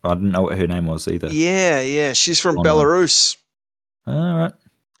chick? I didn't know what her name was either. Yeah. She's from Belarus. All right.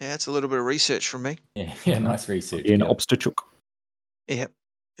 Yeah, it's a little bit of research from me. Yeah, nice research. In obstetric. Yeah.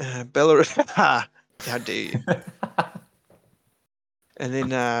 Belarus. How dare you? And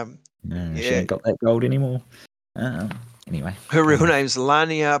then She ain't got that gold anymore. Anyway. Her real name's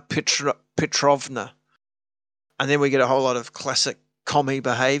Lania Petrovna. And then we get a whole lot of classic commie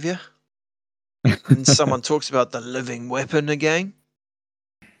behavior. And someone talks about the living weapon again.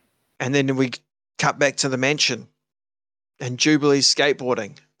 And then we cut back to the mansion. And Jubilee's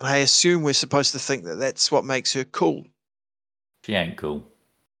skateboarding. I assume we're supposed to think that that's what makes her cool. She ain't cool.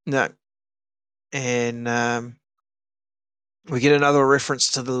 No. And we get another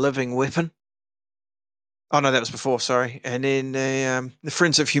reference to the living weapon. Oh, no, that was before, sorry. And then the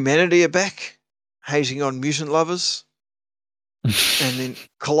Friends of Humanity are back, hating on mutant lovers. And then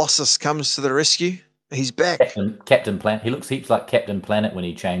Colossus comes to the rescue. He's back. Captain Planet. He looks heaps like Captain Planet when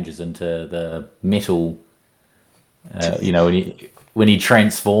he changes into the metal, when he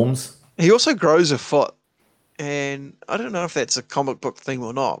transforms. He also grows a foot. And I don't know if that's a comic book thing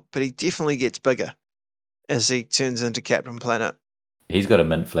or not, but he definitely gets bigger as he turns into Captain Planet. He's got a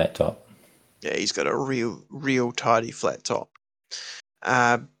mint flat top. Yeah, he's got a real tidy flat top.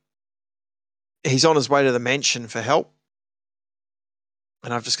 He's on his way to the mansion for help.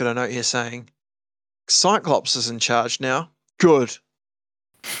 And I've just got a note here saying, Cyclops is in charge now. Good.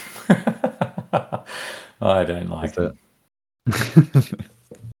 I don't like it.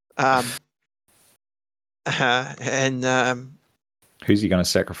 Who's he going to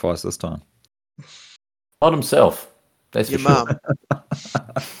sacrifice this time? Not himself. That's your for sure.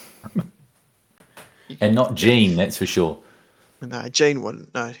 mum. And not Jean, that's for sure. No, Jean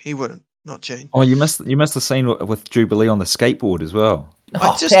wouldn't. No, he wouldn't. Not Jean. Oh, you missed the scene with Jubilee on the skateboard as well.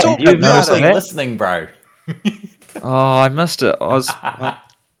 I just Pat, talked you about must be it. listening, bro. Oh, I missed it.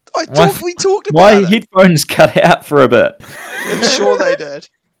 We talked about my it. headphones cut out for a bit. I'm sure they did.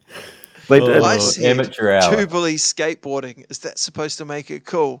 They did. I said, amateur hour. Jubilee skateboarding, is that supposed to make it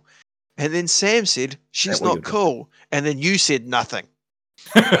cool? And then Sam said, she's That would not have been- cool. And then you said nothing.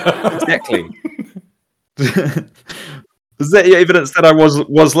 Exactly. Is that evidence that I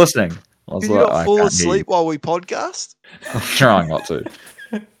was listening? I was Did you like, not I fall can't hear you. asleep while we podcast? I'm trying not to.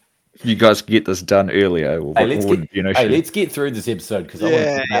 You guys get this done earlier. Let's get through this episode because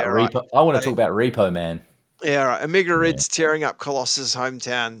I want to talk about Repo Man. Yeah, right. Omega Red's tearing up Colossus'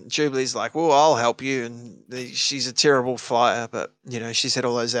 hometown. Jubilee's like, well, I'll help you. And she's a terrible flyer, but, she's had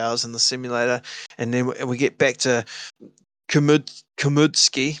all those hours in the simulator. And then we get back to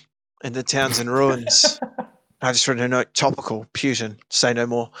Komudsky, and the town's in ruins. I just read a note, topical, Putin, say no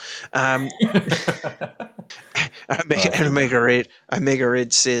more. Omega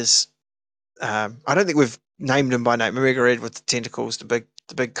Red says, I don't think we've named him by name. Omega Red with the tentacles, the big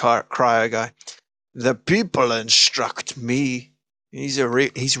cryo guy. The people instruct me. He's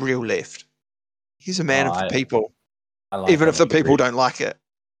real left. He's a man of the people, even if the people don't like it.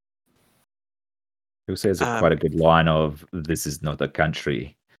 He says quite a good line of, "This is not a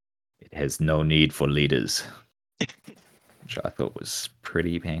country; has no need for leaders, which I thought was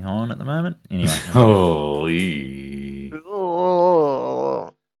pretty bang on at the moment. Anyway.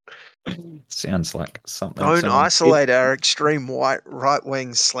 Sounds like something. Don't isolate our extreme right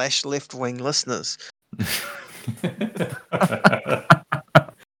wing / left wing listeners.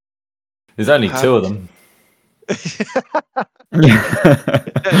 There's only two of them.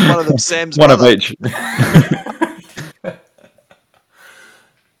 One of them, Sam's one brother. of each.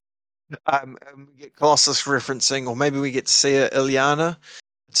 We get Colossus referencing, or maybe we get to see Ilyana.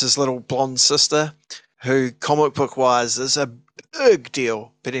 It's his little blonde sister, who comic book wise is a big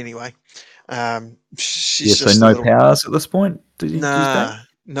deal. But anyway, she's just so no powers at this point.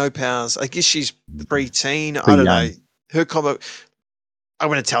 No powers. I guess she's preteen. Too I don't young. know. Her comic. I'm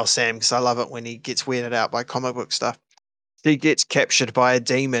going to tell Sam because I love it when he gets weirded out by comic book stuff. She gets captured by a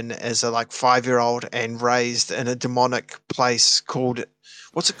demon as a 5-year-old and raised in a demonic place called.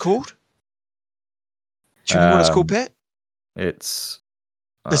 What's it called? Do you remember what it's called, Pat? It's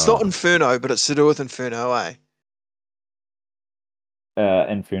not Inferno, but it's to do with Inferno, eh?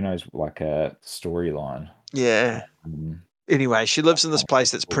 Inferno's like a storyline. Yeah. Anyway, she lives in this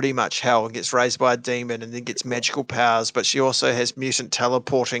place that's pretty much hell and gets raised by a demon and then gets magical powers, but she also has mutant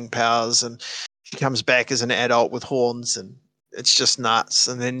teleporting powers, and she comes back as an adult with horns, and it's just nuts.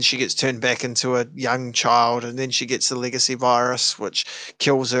 And then she gets turned back into a young child, and then she gets the legacy virus, which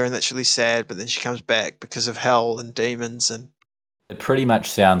kills her, and that's really sad, but then she comes back because of hell and demons. And it pretty much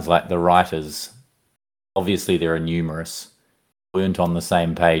sounds like the writers, obviously there are numerous, weren't on the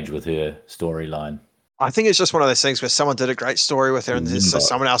same page with her storyline. I think it's just one of those things where someone did a great story with her, and so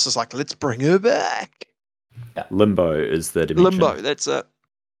someone else is like, let's bring her back. Yeah. Limbo is the dimension. Limbo, that's it.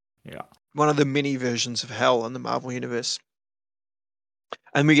 Yeah. One of the many versions of hell in the Marvel Universe.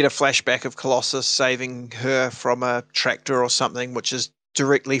 And we get a flashback of Colossus saving her from a tractor or something, which is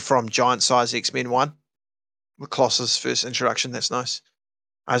directly from Giant Size X-Men 1. With Colossus' first introduction, that's nice.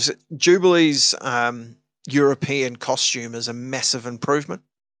 Jubilee's European costume is a massive improvement.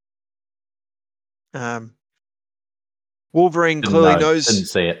 Wolverine clearly knows. Didn't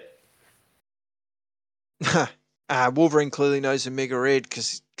see it. Wolverine clearly knows Omega Red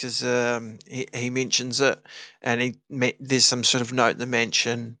because he mentions it, and there's some sort of note in the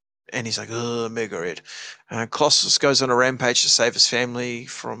mansion, and he's like, "Oh, Omega Red." Colossus goes on a rampage to save his family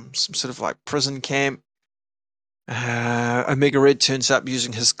from some sort of prison camp. Omega Red turns up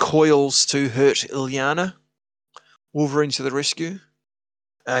using his coils to hurt Ilyana. Wolverine to the rescue.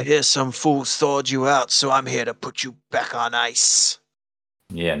 I hear some fools thawed you out, so I'm here to put you back on ice.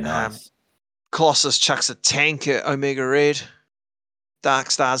 Yeah, nice. Colossus chucks a tank at Omega Red.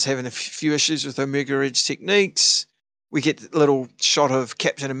 Darkstar's having a few issues with Omega Red's techniques. We get a little shot of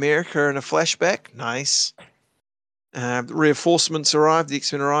Captain America in a flashback. Nice. Reinforcements arrive. The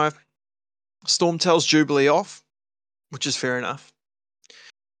X-Men arrive. Storm tells Jubilee off, which is fair enough.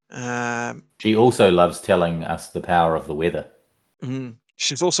 She also loves telling us the power of the weather.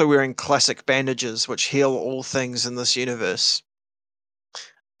 She's also wearing classic bandages, which heal all things in this universe.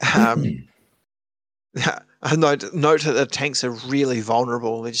 I note that the tanks are really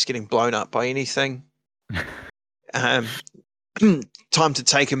vulnerable. They're just getting blown up by anything. Time to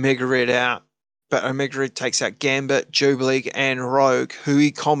take Omega Red out. But Omega Red takes out Gambit, Jubilee, and Rogue, who he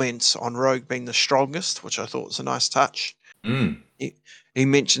comments on Rogue being the strongest, which I thought was a nice touch. He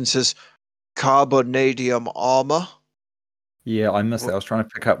mentions his carbonadium armor. Yeah, I missed that. I was trying to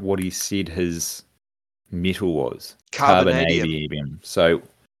pick up what he said his metal was. Carbonadium. So,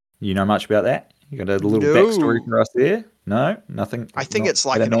 you know much about that? You got a little backstory for us there? No? Nothing? I think it's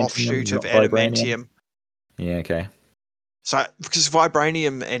like an offshoot of adamantium. Yeah, okay. So, because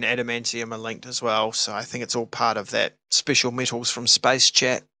vibranium and adamantium are linked as well, so I think it's all part of that special metals from Space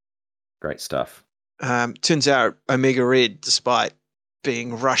Chat. Great stuff. Turns out Omega Red, despite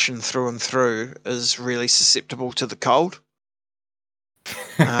being Russian through and through, is really susceptible to the cold.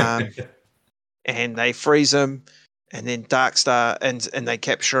 And they freeze him, and then Darkstar, and they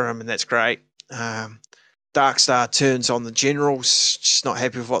capture him, and that's great. Darkstar turns on the generals. She's not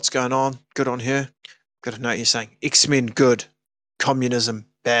happy with what's going on. Good on her. Got a note here saying, X-Men good, communism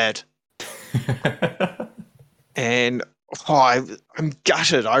bad. And I'm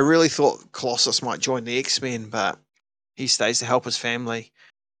gutted. I really thought Colossus might join the X-Men, but he stays to help his family,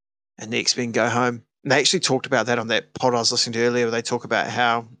 and the X-Men go home. And they actually talked about that on that pod I was listening to earlier, where they talk about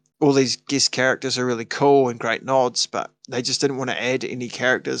how all these guest characters are really cool and great nods, but they just didn't want to add any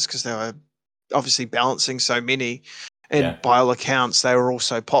characters because they were obviously balancing so many. And by all accounts, they were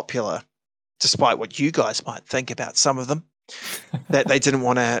also popular, despite what you guys might think about some of them, that they didn't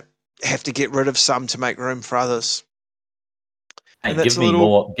want to have to get rid of some to make room for others. Hey, And that's give a me little.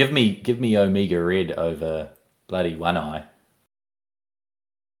 more. Give me Omega Red over bloody One Eye.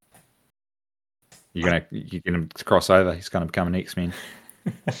 You're gonna cross over. He's gonna become an X-Men.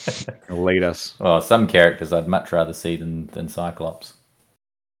 He'll lead us. Well, some characters I'd much rather see than Cyclops.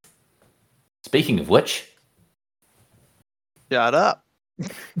 Speaking of which, Shut up.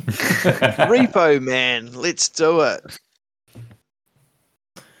 Repo Man, let's do it.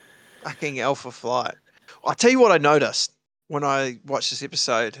 Fucking Alpha Flight. I'll tell you what I noticed when I watched this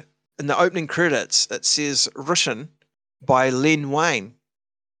episode. In the opening credits, it says written by Len Wein.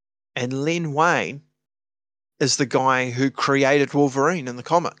 And Len Wein is the guy who created Wolverine in the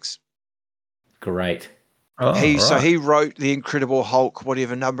comics. great. Oh, So right. he wrote the Incredible Hulk,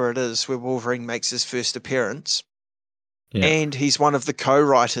 whatever number it is, where Wolverine makes his first appearance. Yeah. And he's one of the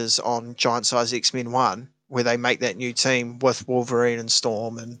co-writers on Giant Size X-Men 1, where they make that new team with Wolverine and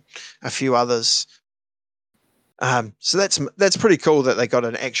Storm and a few others. So that's pretty cool that they got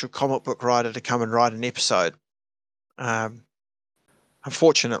an actual comic book writer to come and write an episode.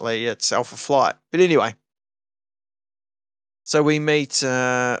 Unfortunately, it's Alpha Flight. But anyway, so we meet...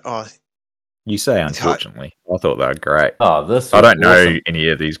 You say unfortunately. I thought they were great. Oh, this. I don't know awesome. any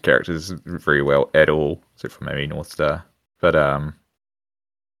of these characters very well at all, except for maybe North Star. But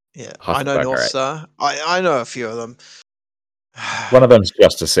yeah, I I know thought North great. Star. I know a few of them. One of them's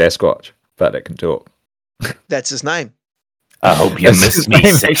just a Sasquatch, but it can talk. That's his name. I hope you That's miss his me,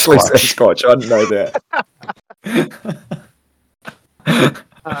 name, actually Sasquatch. Sasquatch. I didn't know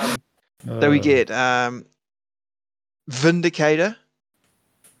that. So we get Vindicator,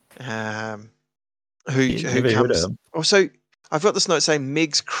 who Never heard of comes. him. Also, I've got this note saying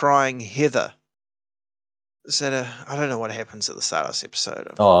Meg's crying Heather. Is that I don't know what happens at the start of this episode.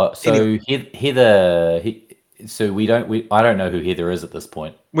 Oh, so Anyway. Heather. So I don't know who Heather is at this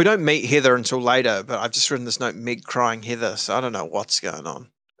point. We don't meet Heather until later, but I've just written this note, Meg crying Heather, so I don't know what's going on.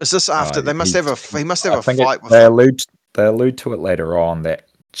 Is this after they must have he must have a fight with they her. allude to it later on that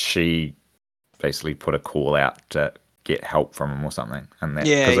she basically put a call out to get help from him or something, and that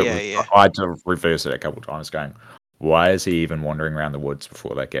Yeah. I had to reverse it a couple of times, going, why is he even wandering around the woods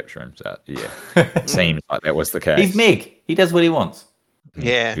before they capture him? So yeah, it seems like that was the case. He's Meg. He does what he wants.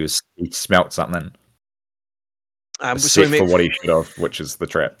 Yeah. He smelt something. So Except we for meet what he should have, which is the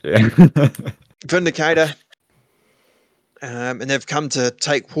trap. Yeah. Vindicator, and they've come to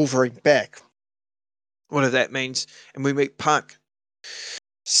take Wolverine back. Whatever that means. And we meet Puck,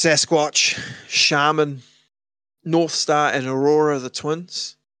 Sasquatch, Shaman, North Star, and Aurora, the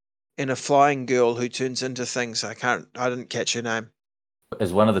twins, and a flying girl who turns into things. I didn't catch her name.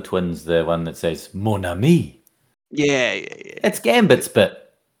 Is one of the twins the one that says "Mon ami"? Yeah. It's Gambit's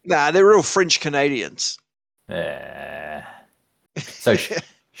bit. Nah, they're real French Canadians. So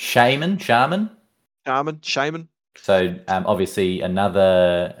Shaman. Shaman. So obviously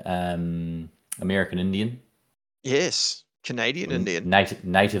another American Indian. Yes, Canadian Indian.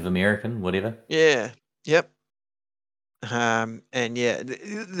 Native American, whatever. Yeah. Yep. And yeah,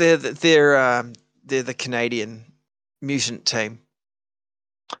 they're the Canadian mutant team.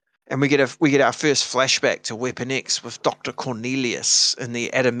 And we get our first flashback to Weapon X with Dr. Cornelius and the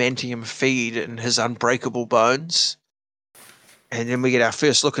adamantium feed in his unbreakable bones. And then we get our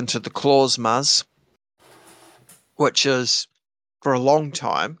first look into the Claws Muzz, which is, for a long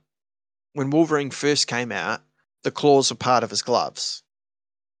time, when Wolverine first came out, the claws were part of his gloves.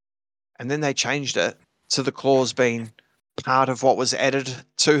 And then they changed it to the claws being part of what was added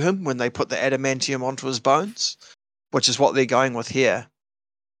to him when they put the adamantium onto his bones, which is what they're going with here.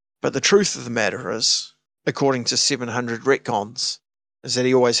 But the truth of the matter is, according to 700 retcons, is that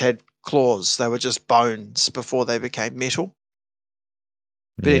he always had claws. They were just bones before they became metal.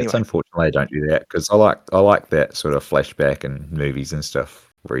 But yeah, anyway. it's unfortunate they don't do that, because I like that sort of flashback in movies and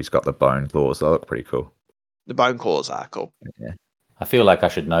stuff where he's got the bone claws. They look pretty cool. The bone claws are cool. Yeah. I feel like I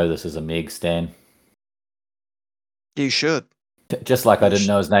should know this as a Meg stan. You should. Just like I didn't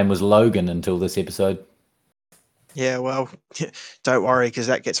know his name was Logan until this episode. Yeah, well, don't worry, because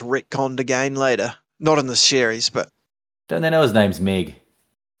that gets retconned again later. Not in the series, but... Don't they know his name's Meg?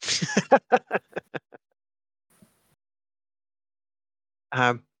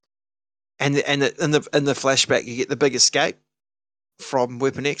 And in the flashback, you get the big escape from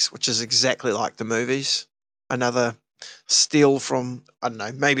Weapon X, which is exactly like the movies. Another steal from, I don't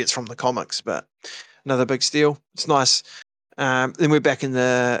know, maybe it's from the comics, but another big steal. It's nice. Then we're back in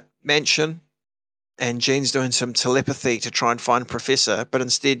the mansion, and Jean's doing some telepathy to try and find Professor, but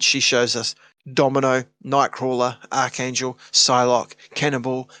instead she shows us Domino, Nightcrawler, Archangel, Psylocke,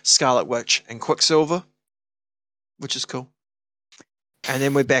 Cannibal, Scarlet Witch, and Quicksilver, which is cool. And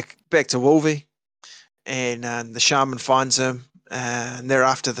then we're back to Wolvie, and the shaman finds him and they're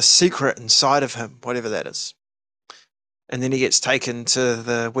after the secret inside of him, whatever that is. And then he gets taken to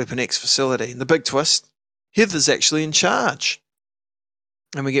the Weapon X facility. And the big twist, Heather's actually in charge.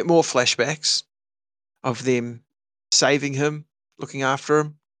 And we get more flashbacks of them saving him, looking after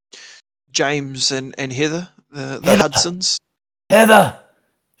him. James and Heather, the Hudsons. Heather,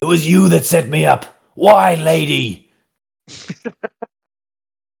 it was you that set me up. Why, lady?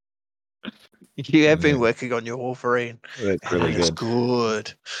 You have been working on your Wolverine. That's really good.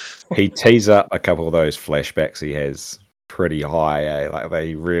 Good. He tees up a couple of those flashbacks he has pretty high, eh? Like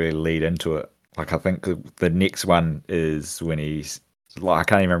they really lead into it. Like I think the next one is when he's like, I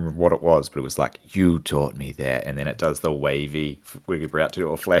can't even remember what it was, but it was like, you taught me that, and then it does the wavy we're about to do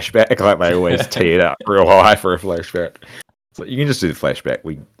a flashback. Like they always tee it up real high for a flashback. So you can just do the flashback.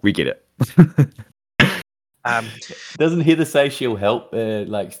 We get it. Doesn't Heather say she'll help?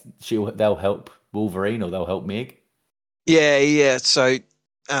 They'll help Wolverine or they'll help Meg? Yeah. So,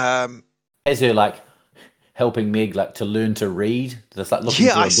 as her like helping Meg like to learn to read. Just like looking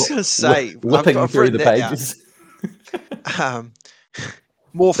yeah, through I was gonna say whipping through the pages.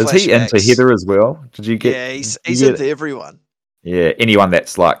 More flashbacks. Is he into Heather as well? Did you get? Yeah, he's into everyone. Yeah, anyone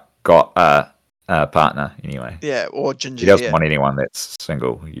that's like got a partner anyway. Yeah, or ginger. He doesn't want anyone that's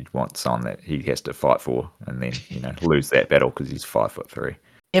single. He wants someone that he has to fight for, and then lose that battle because he's 5'3".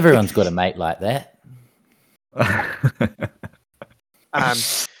 Everyone's got a mate like that.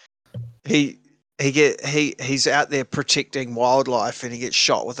 He's out there protecting wildlife, and he gets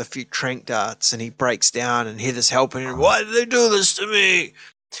shot with a few tranq darts, and he breaks down, and Heather's helping him. Why did they do this to me?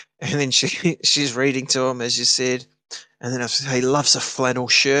 And then she's reading to him, as you said, and then he loves a flannel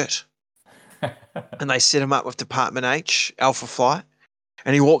shirt. And they set him up with Department H, Alpha Flight,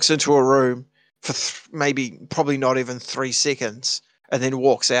 and he walks into a room for probably not even 3 seconds, and then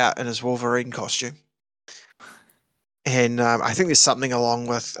walks out in his Wolverine costume. And I think there's something along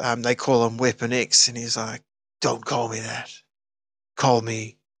with they call him Weapon X, and he's like, "Don't call me that. Call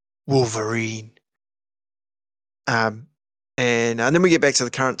me Wolverine." And then we get back to the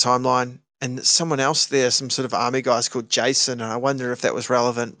current timeline, and someone else there, some sort of army guys called Jason, and I wonder if that was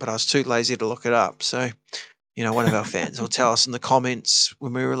relevant, but I was too lazy to look it up. So, one of our fans will tell us in the comments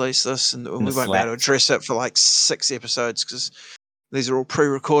when we release this, and we won't be able to address it for like 6 episodes because these are all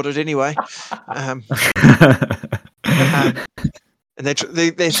pre-recorded anyway. And their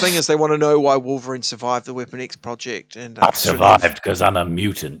thing is they want to know why Wolverine survived the Weapon X project. And I survived because I'm a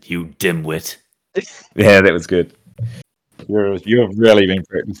mutant, you dimwit. Yeah, that was good. You've really been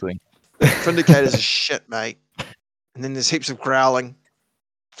practicing. Vindicator's a shit, mate. And then there's heaps of growling.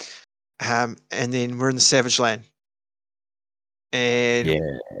 And then we're in the Savage Land. And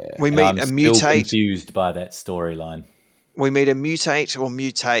we meet a mutate. Still confused by that storyline. We meet a mutate or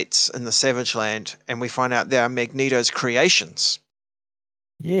mutates in the Savage Land, and we find out they are Magneto's creations.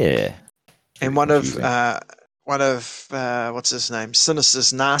 Yeah. And one of what's his name?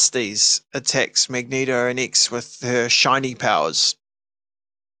 Sinister's nasties attacks Magneto and X with her shiny powers.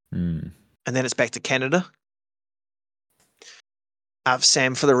 Mm. And then it's back to Canada.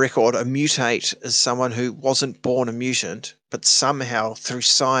 Sam, for the record, a mutate is someone who wasn't born a mutant, but somehow through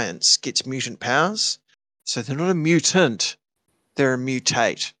science gets mutant powers. So they're not a mutant, they're a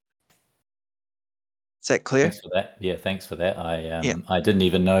mutate. Is that clear? Thanks for that. Yeah, thanks for that. I didn't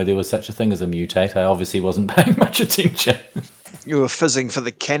even know there was such a thing as a mutate. I obviously wasn't paying much attention. You were fizzing for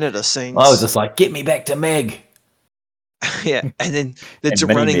the Canada scenes. I was just like, get me back to Meg. Yeah, and then they're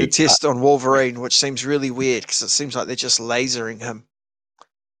running the test on Wolverine, which seems really weird because it seems like they're just lasering him.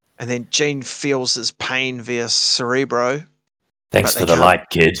 And then Jean feels his pain via Cerebro. Thanks for the light,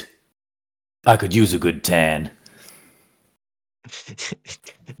 kid. I could use a good tan.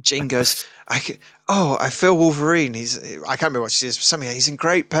 Jean goes, I feel Wolverine. I can't remember what she says, but something, he's in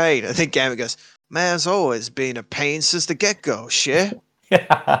great pain. I think Gambit goes, man's always been a pain since the get-go, share?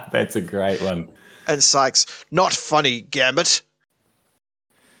 Yeah, that's a great one. And Sykes, not funny, Gambit.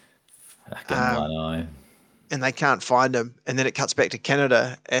 Fucking one eye. And they can't find him. And then it cuts back to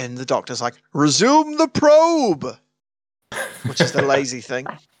Canada, and the doctor's like, resume the probe! Which is the lazy thing.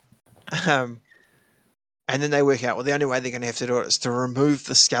 And then they work out, well, the only way they're going to have to do it is to remove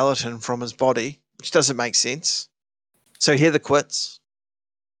the skeleton from his body, which doesn't make sense. So Heather quits.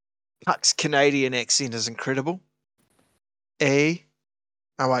 Puck's Canadian accent is incredible. I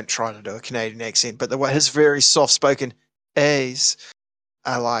won't try to do a Canadian accent, but his very soft-spoken A's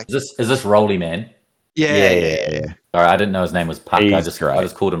are like... Is this Rolly Man? Yeah. Sorry, I didn't know his name was Puck. I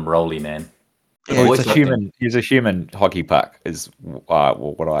just called him Rolly Man. Yeah, he's a human hockey puck, is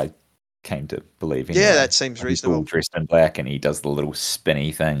what I came to believe. Yeah, that seems reasonable. He's all dressed in black, and he does the little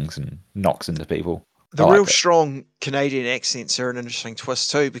spinny things and knocks into people. The real strong Canadian accents are an interesting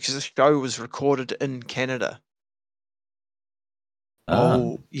twist too, because the show was recorded in Canada.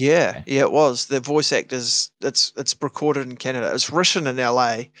 Oh, yeah, it was. The voice actors, it's recorded in Canada. It's written in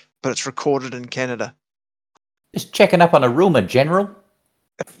LA, but it's recorded in Canada. Just checking up on a rumor, General.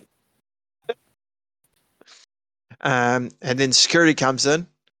 And then security comes in.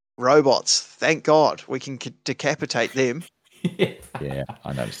 Robots. Thank God we can decapitate them. Yeah,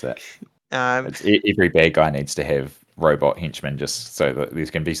 I noticed that. Every bad guy needs to have robot henchmen just so that there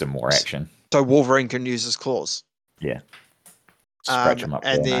can be some more action. So Wolverine can use his claws. Yeah. Scratch them up.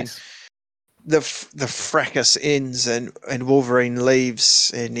 And then the fracas ends and Wolverine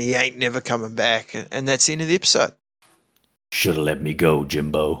leaves and he ain't never coming back. And that's the end of the episode. Should have let me go,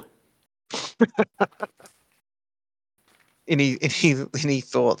 Jimbo. Any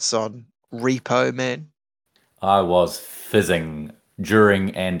thoughts on Repo Man? I was fizzing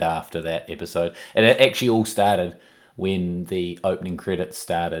during and after that episode. And it actually all started when the opening credits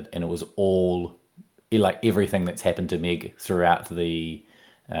started, and it was all like everything that's happened to Meg throughout the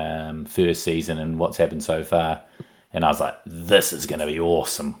first season and what's happened so far. And I was like, this is going to be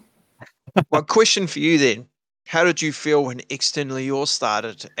awesome. Well, question for you then. How did you feel when X-Ternally Yours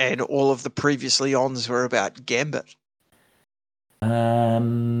started and all of the previously ons were about Gambit?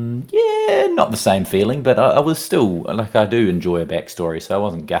 Yeah, not the same feeling, but I was still, like, I do enjoy a backstory, so I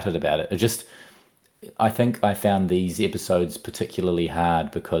wasn't gutted about it. It just, I think I found these episodes particularly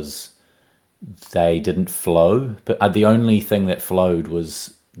hard because they didn't flow, but the only thing that flowed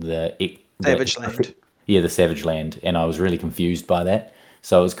was the Savage Land. Yeah, the Savage Land, and I was really confused by that.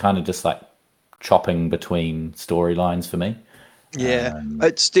 So it was kind of just like chopping between storylines for me. Yeah,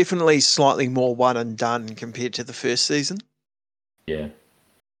 it's definitely slightly more one and done compared to the first season. Yeah.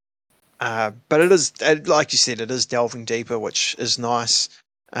 But it is, like you said, it is delving deeper, which is nice.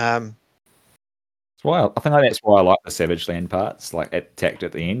 Well, I think that's why I like the Savage Land parts, like attacked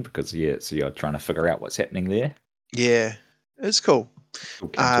at the end, because so you're trying to figure out what's happening there. Yeah, it's cool.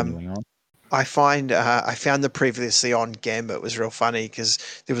 Continuing on. I found the previously on Gambit was real funny because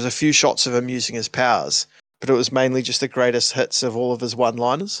there was a few shots of him using his powers, but it was mainly just the greatest hits of all of his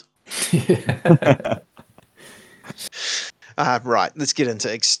one-liners. Right, let's get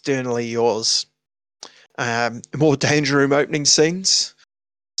into X-Ternally Yours. More Danger Room opening scenes.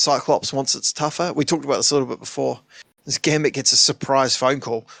 Cyclops wants it's tougher. We talked about this a little bit before. This Gambit gets a surprise phone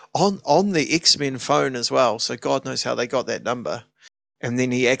call on the X-Men phone as well, so God knows how they got that number. And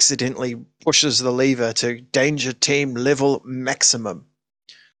then he accidentally pushes the lever to danger team level maximum.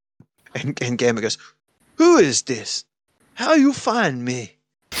 And Gambit goes, "Who is this? How you find me?"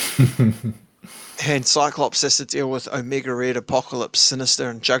 And Cyclops has to deal with Omega Red, Apocalypse, Sinister,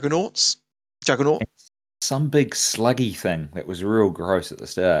 and Juggernaut. Some big sluggy thing that was real gross at the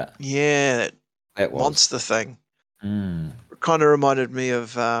start. Yeah, that monster thing. It kind of reminded me of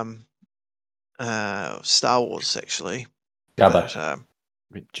Star Wars, actually.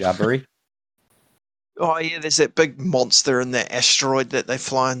 Jabbery. Oh yeah, there's that big monster in that asteroid that they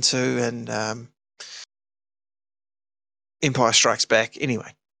fly into, and Empire Strikes Back.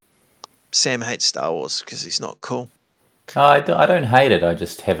 Anyway, Sam hates Star Wars because he's not cool. I don't hate it. I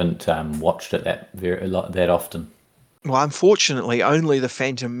just haven't watched it that often. Well, unfortunately, only The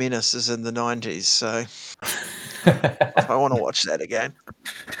Phantom Menace is in the 90s, so I want to watch that again.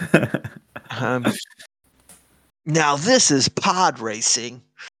 Now, this is pod racing.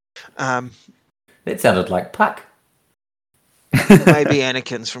 That sounded like Puck. Maybe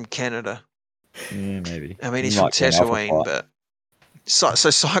Anakin's from Canada. Yeah, maybe. I mean, he's from Tatooine, but... So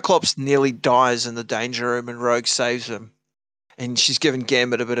Cyclops nearly dies in the danger room and Rogue saves him. And she's giving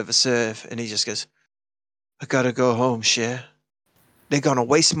Gambit a bit of a serve, and he just goes, "I gotta go home, Cher. They're gonna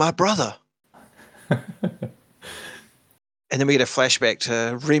waste my brother." And then we get a flashback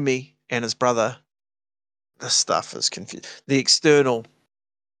to Remy and his brother. This stuff is confusing. The external.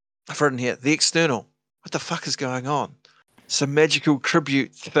 I've written here, the external. What the fuck is going on? Some magical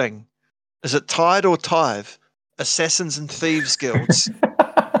tribute thing. Is it Tide or Tive? Assassins and Thieves Guilds.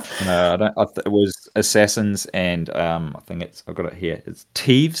 No, I don't. It was Assassins and I think I've got it here. It's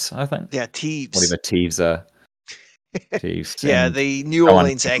Thieves, I think. Yeah, Thieves. Whatever Thieves are. Thieves. Yeah, the New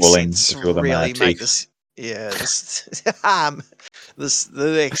Orleans accents really make this. Yeah,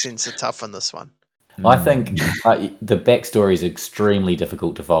 the accents are tough on this one. I think the backstory is extremely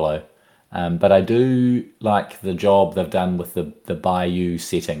difficult to follow, but I do like the job they've done with the bayou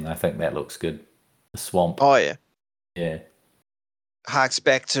setting. I think that looks good. The swamp. Oh yeah. Yeah. Harks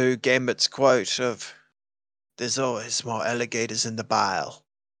back to Gambit's quote of, "There's always more alligators in the bile."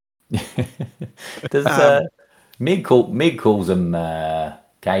 Does Meg calls him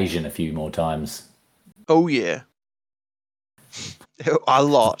Cajun a few more times Oh yeah, a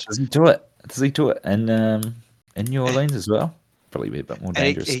lot. Does he do it? Does he do it in New Orleans as well? Probably be a bit more And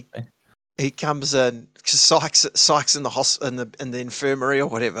dangerous. he comes in because Sykes in the infirmary or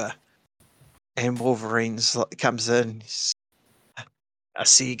whatever, and Wolverine's comes in. I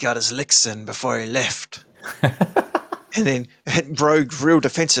see he got his licks in before he left, and then Rogue real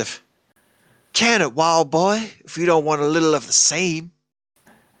defensive. Can it, wild boy? If you don't want a little of the same.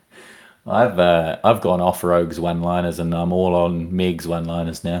 I've gone off Rogue's one-liners and I'm all on Meg's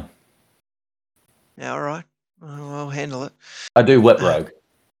one-liners now. Yeah, all right. I'll handle it. I do whip Rogue.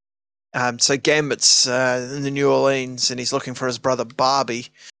 So Gambit's in the New Orleans and he's looking for his brother Barbie.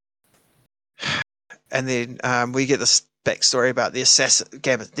 And then we get this backstory about the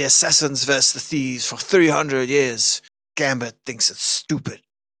assassins versus the thieves for 300 years. Gambit thinks it's stupid.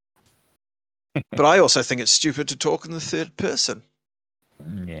 But I also think it's stupid to talk in the third person.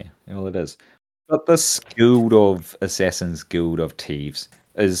 Yeah, well, it is. But this Guild of Assassins, Guild of Thieves,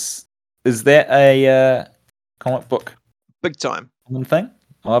 is that a comic book? Big time. Common thing?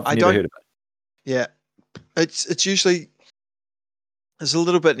 I've never heard of it. Yeah. It's usually... There's a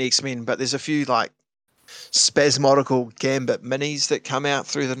little bit in X-Men, but there's a few, like, spasmodical Gambit minis that come out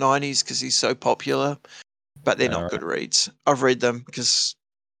through the 90s because he's so popular. But they're not good reads. I've read them because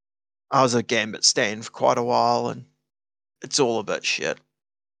I was a Gambit stan for quite a while, and it's all a bit shit.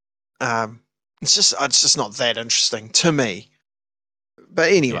 It's just not that interesting to me.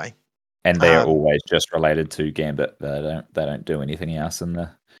 But anyway, and they are always just related to Gambit. They don't do anything else in the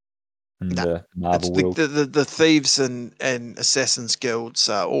Marvel world. The thieves and assassins guilds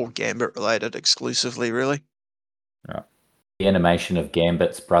are all Gambit related exclusively, really. Right. The animation of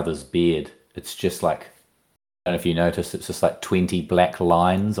Gambit's brother's beard. It's just like, I don't know if you noticed. It's just like 20 black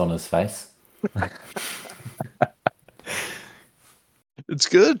lines on his face. It's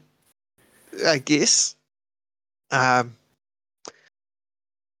good, I guess. Where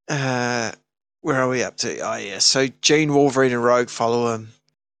are we up to? Oh, yeah. So Jean, Wolverine, and Rogue follow him.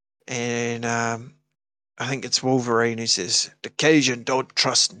 And I think it's Wolverine who says, "The Cajun don't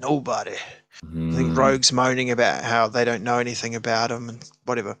trust nobody." I think Rogue's moaning about how they don't know anything about him and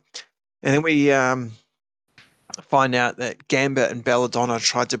whatever. And then we find out that Gambit and Belladonna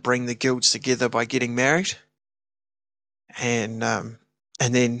tried to bring the guilds together by getting married. And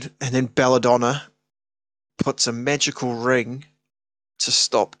then Belladonna puts a magical ring to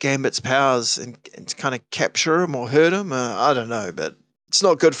stop Gambit's powers and to kind of capture him or hurt him. I don't know, but it's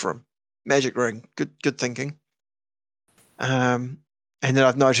not good for him. Magic ring. Good thinking. And then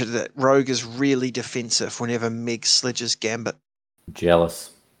I've noted that Rogue is really defensive whenever Meg sledges Gambit. Jealous.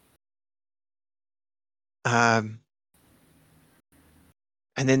 And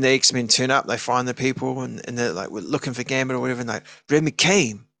then the X-Men turn up, they find the people, and they're like, we're looking for Gambit or whatever, and like, Remy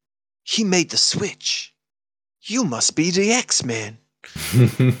came. He made the switch. You must be the X-Men.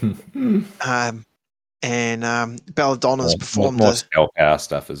 Belladonna's performed more spell power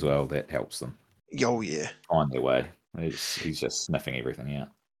stuff as well. That helps them. Oh, yeah. Find their way. He's just sniffing everything out.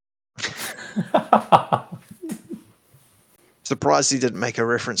 Surprised he didn't make a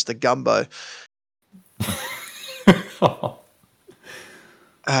reference to Gumbo.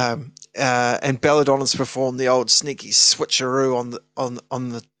 And Belladonna's performed the old sneaky switcheroo on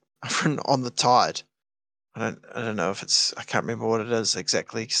the Tide. I don't know if it's, I can't remember what it is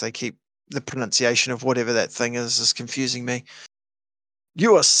exactly because they keep the pronunciation of whatever that thing is confusing me.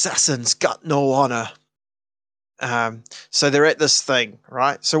 You assassins got no honor. So they're at this thing,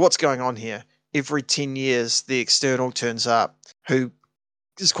 right? So what's going on here? Every 10 years, the External turns up, who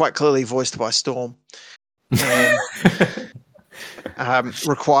is quite clearly voiced by Storm, and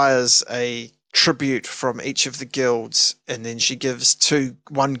requires a tribute from each of the guilds, and then she gives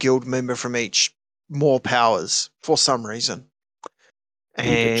one guild member from each more powers for some reason.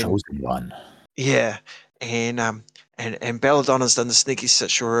 And the chosen one. Yeah, and Belladonna's done the sneaky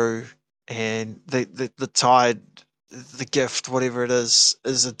switcheroo, and the Tide, the gift, whatever it is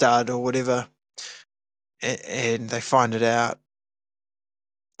a dud or whatever, and they find it out,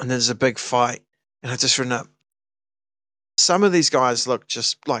 and there's a big fight, and I just written up. Some of these guys look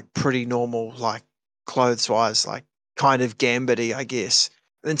just like pretty normal, like clothes-wise, like kind of Gambit-y, I guess.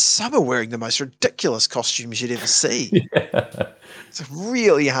 And then some are wearing the most ridiculous costumes you'd ever see. Yeah. It's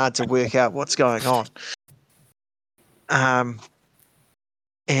really hard to work out what's going on. And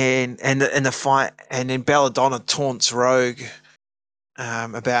the fight, and then Belladonna taunts Rogue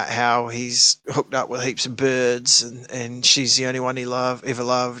about how he's hooked up with heaps of birds, and she's the only one he ever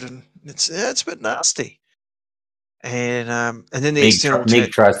loved, and it's a bit nasty. And then the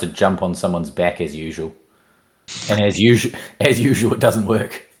Meg tries to jump on someone's back as usual, and as usual, it doesn't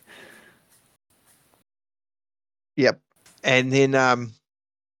work. Yep. And then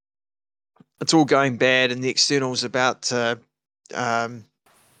it's all going bad, and the External's about to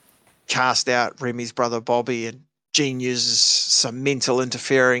cast out Remy's brother Bobby, and Jean uses some mental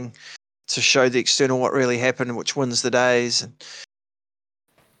interfering to show the External what really happened, which wins the days.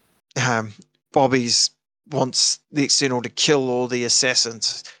 And Bobby's wants the External to kill all the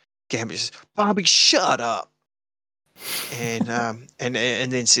assassins. Gambit says, "Bobby, shut up." And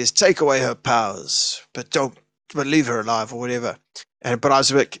then says, "Take away her powers, but leave her alive," or whatever. But I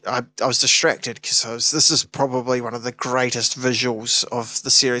was distracted because this is probably one of the greatest visuals of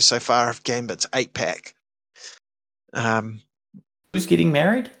the series so far of Gambit's 8-pack. Who's getting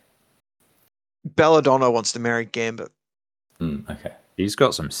married? Belladonna wants to marry Gambit. Okay. He's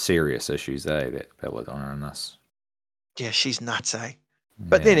got some serious issues, that Belladonna in this. Yeah, she's nuts, eh?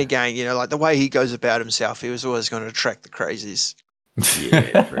 But then again, like the way he goes about himself, he was always going to attract the crazies.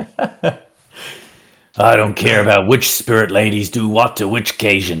 Yeah. I don't care about which spirit ladies do what to which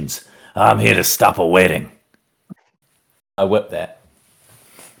occasions. I'm here to stop a wedding. I whipped that.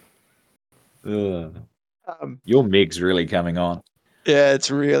 Your Meg's really coming on. Yeah, it's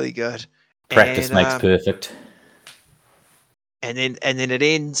really good. Practice makes perfect. And then it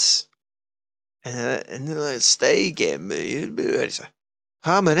ends. And then let's stay again.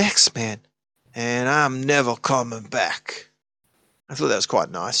 I'm an X-Man, and I'm never coming back. I thought that was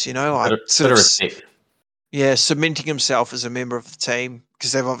quite nice, cementing himself as a member of the team,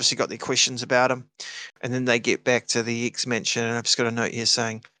 because they've obviously got their questions about him. And then they get back to the X-Mansion, and I've just got a note here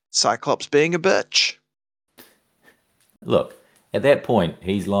saying, Cyclops being a bitch. Look, at that point,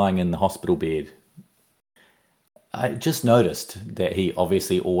 he's lying in the hospital bed. I just noticed that he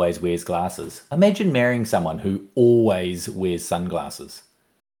obviously always wears glasses. Imagine marrying someone who always wears sunglasses.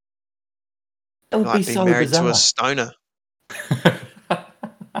 That would be so married bizarre. To a stoner.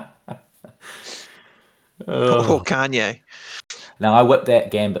 Or Kanye. Now, I whipped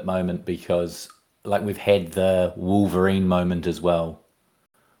that Gambit moment because, we've had the Wolverine moment as well,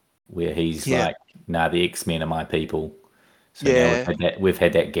 where he's like, "Nah, the X-Men are my people." So now we've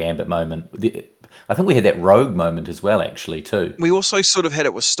had that Gambit moment. I think we had that Rogue moment as well, actually, too. We also sort of had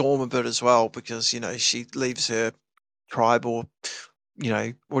it with Storm a bit as well, because she leaves her tribe, or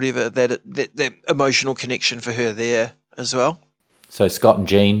whatever, that emotional connection for her there as well. So Scott and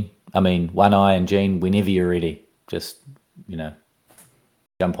Jean, One Eye and Jean, whenever you're ready, just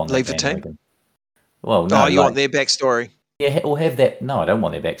jump on leave that the team. Well, no, you want their backstory? Yeah, or have that. No, I don't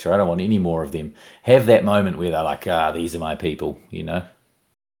want their backstory. I don't want any more of them. Have that moment where they're like, these are my people,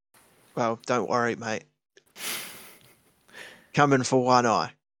 Well, don't worry, mate. Coming for One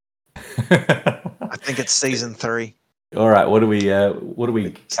Eye. I think it's season 3. All right, what are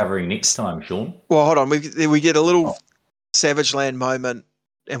we covering next time, Sean? Well, hold on. We get a little Savage Land moment,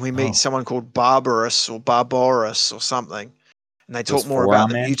 and we meet someone called Barbarous or something, and they talk more about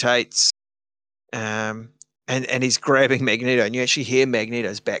the mutates. And he's grabbing Magneto, and you actually hear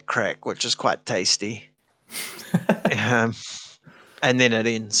Magneto's back crack, which is quite tasty. And then it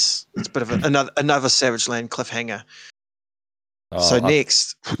ends. It's a bit of another Savage Land cliffhanger.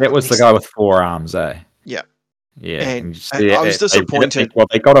 Next, that was the guy with 4 arms, eh? Yeah. Yeah, and I was disappointed.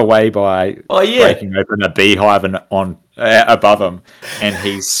 They got away by breaking open a beehive on above him, and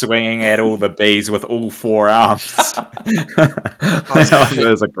he's swinging at all the bees with all 4 arms. That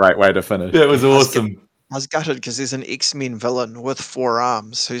was a great way to finish. That was awesome. I was gutted because there's an X-Men villain with 4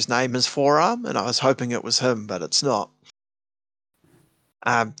 arms whose name is Forearm, and I was hoping it was him, but it's not.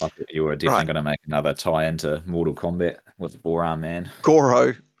 I thought you were definitely going to make another tie into Mortal Kombat with 4-Arm Man.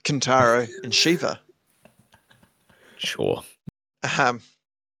 Goro, Kintaro, and Shiva. Sure. So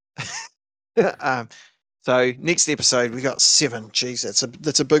next episode we got 7. Jeez,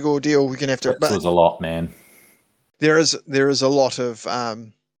 that's a big ordeal. We're gonna have to. That was a lot, man. There is a lot of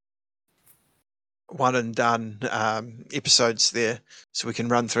one and done episodes there, so we can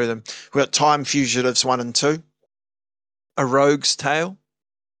run through them. We got Time Fugitives 1 and 2, A Rogue's Tale.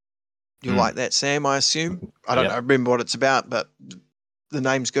 You like that, Sam? I assume. I don't know. Remember what it's about, but the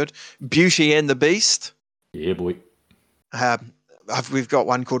name's good. Beauty and the Beast. Yeah, boy. We've got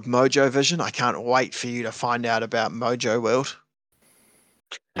one called MojoVision. I can't wait for you to find out about Mojo World.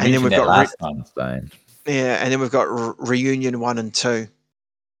 And then we've got and then we've got Reunion 1 and 2.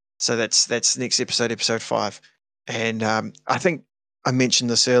 So that's next episode 5. And I think I mentioned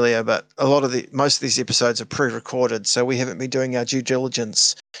this earlier, but most of these episodes are pre-recorded, so we haven't been doing our due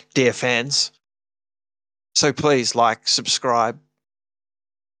diligence, dear fans. So please like, subscribe,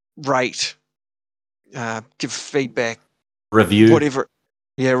 rate, give feedback. Review. Whatever.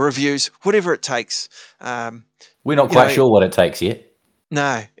 Yeah, reviews. Whatever it takes. We're not quite sure what it takes yet.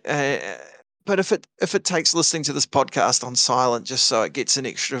 No. But But if it takes listening to this podcast on silent just so it gets an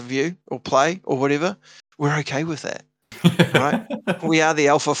extra view or play or whatever, we're okay with that, right? We are the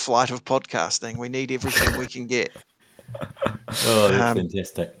alpha flight of podcasting. We need everything we can get. Oh, that's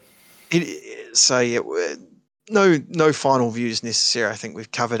fantastic. No final views necessary. I think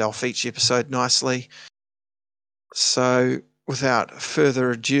we've covered off each episode nicely. So without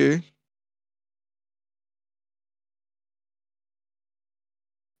further ado,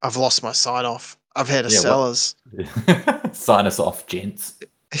 I've lost my sign off. I've had a Sellers. Sign us off, gents.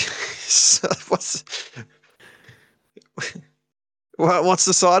 So what's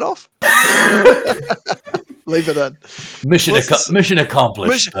the sign off? Leave it in. Mission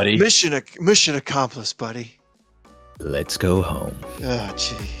accomplished, buddy. Mission accomplished, buddy. Let's go home. Oh,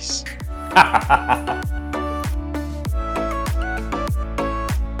 jeez.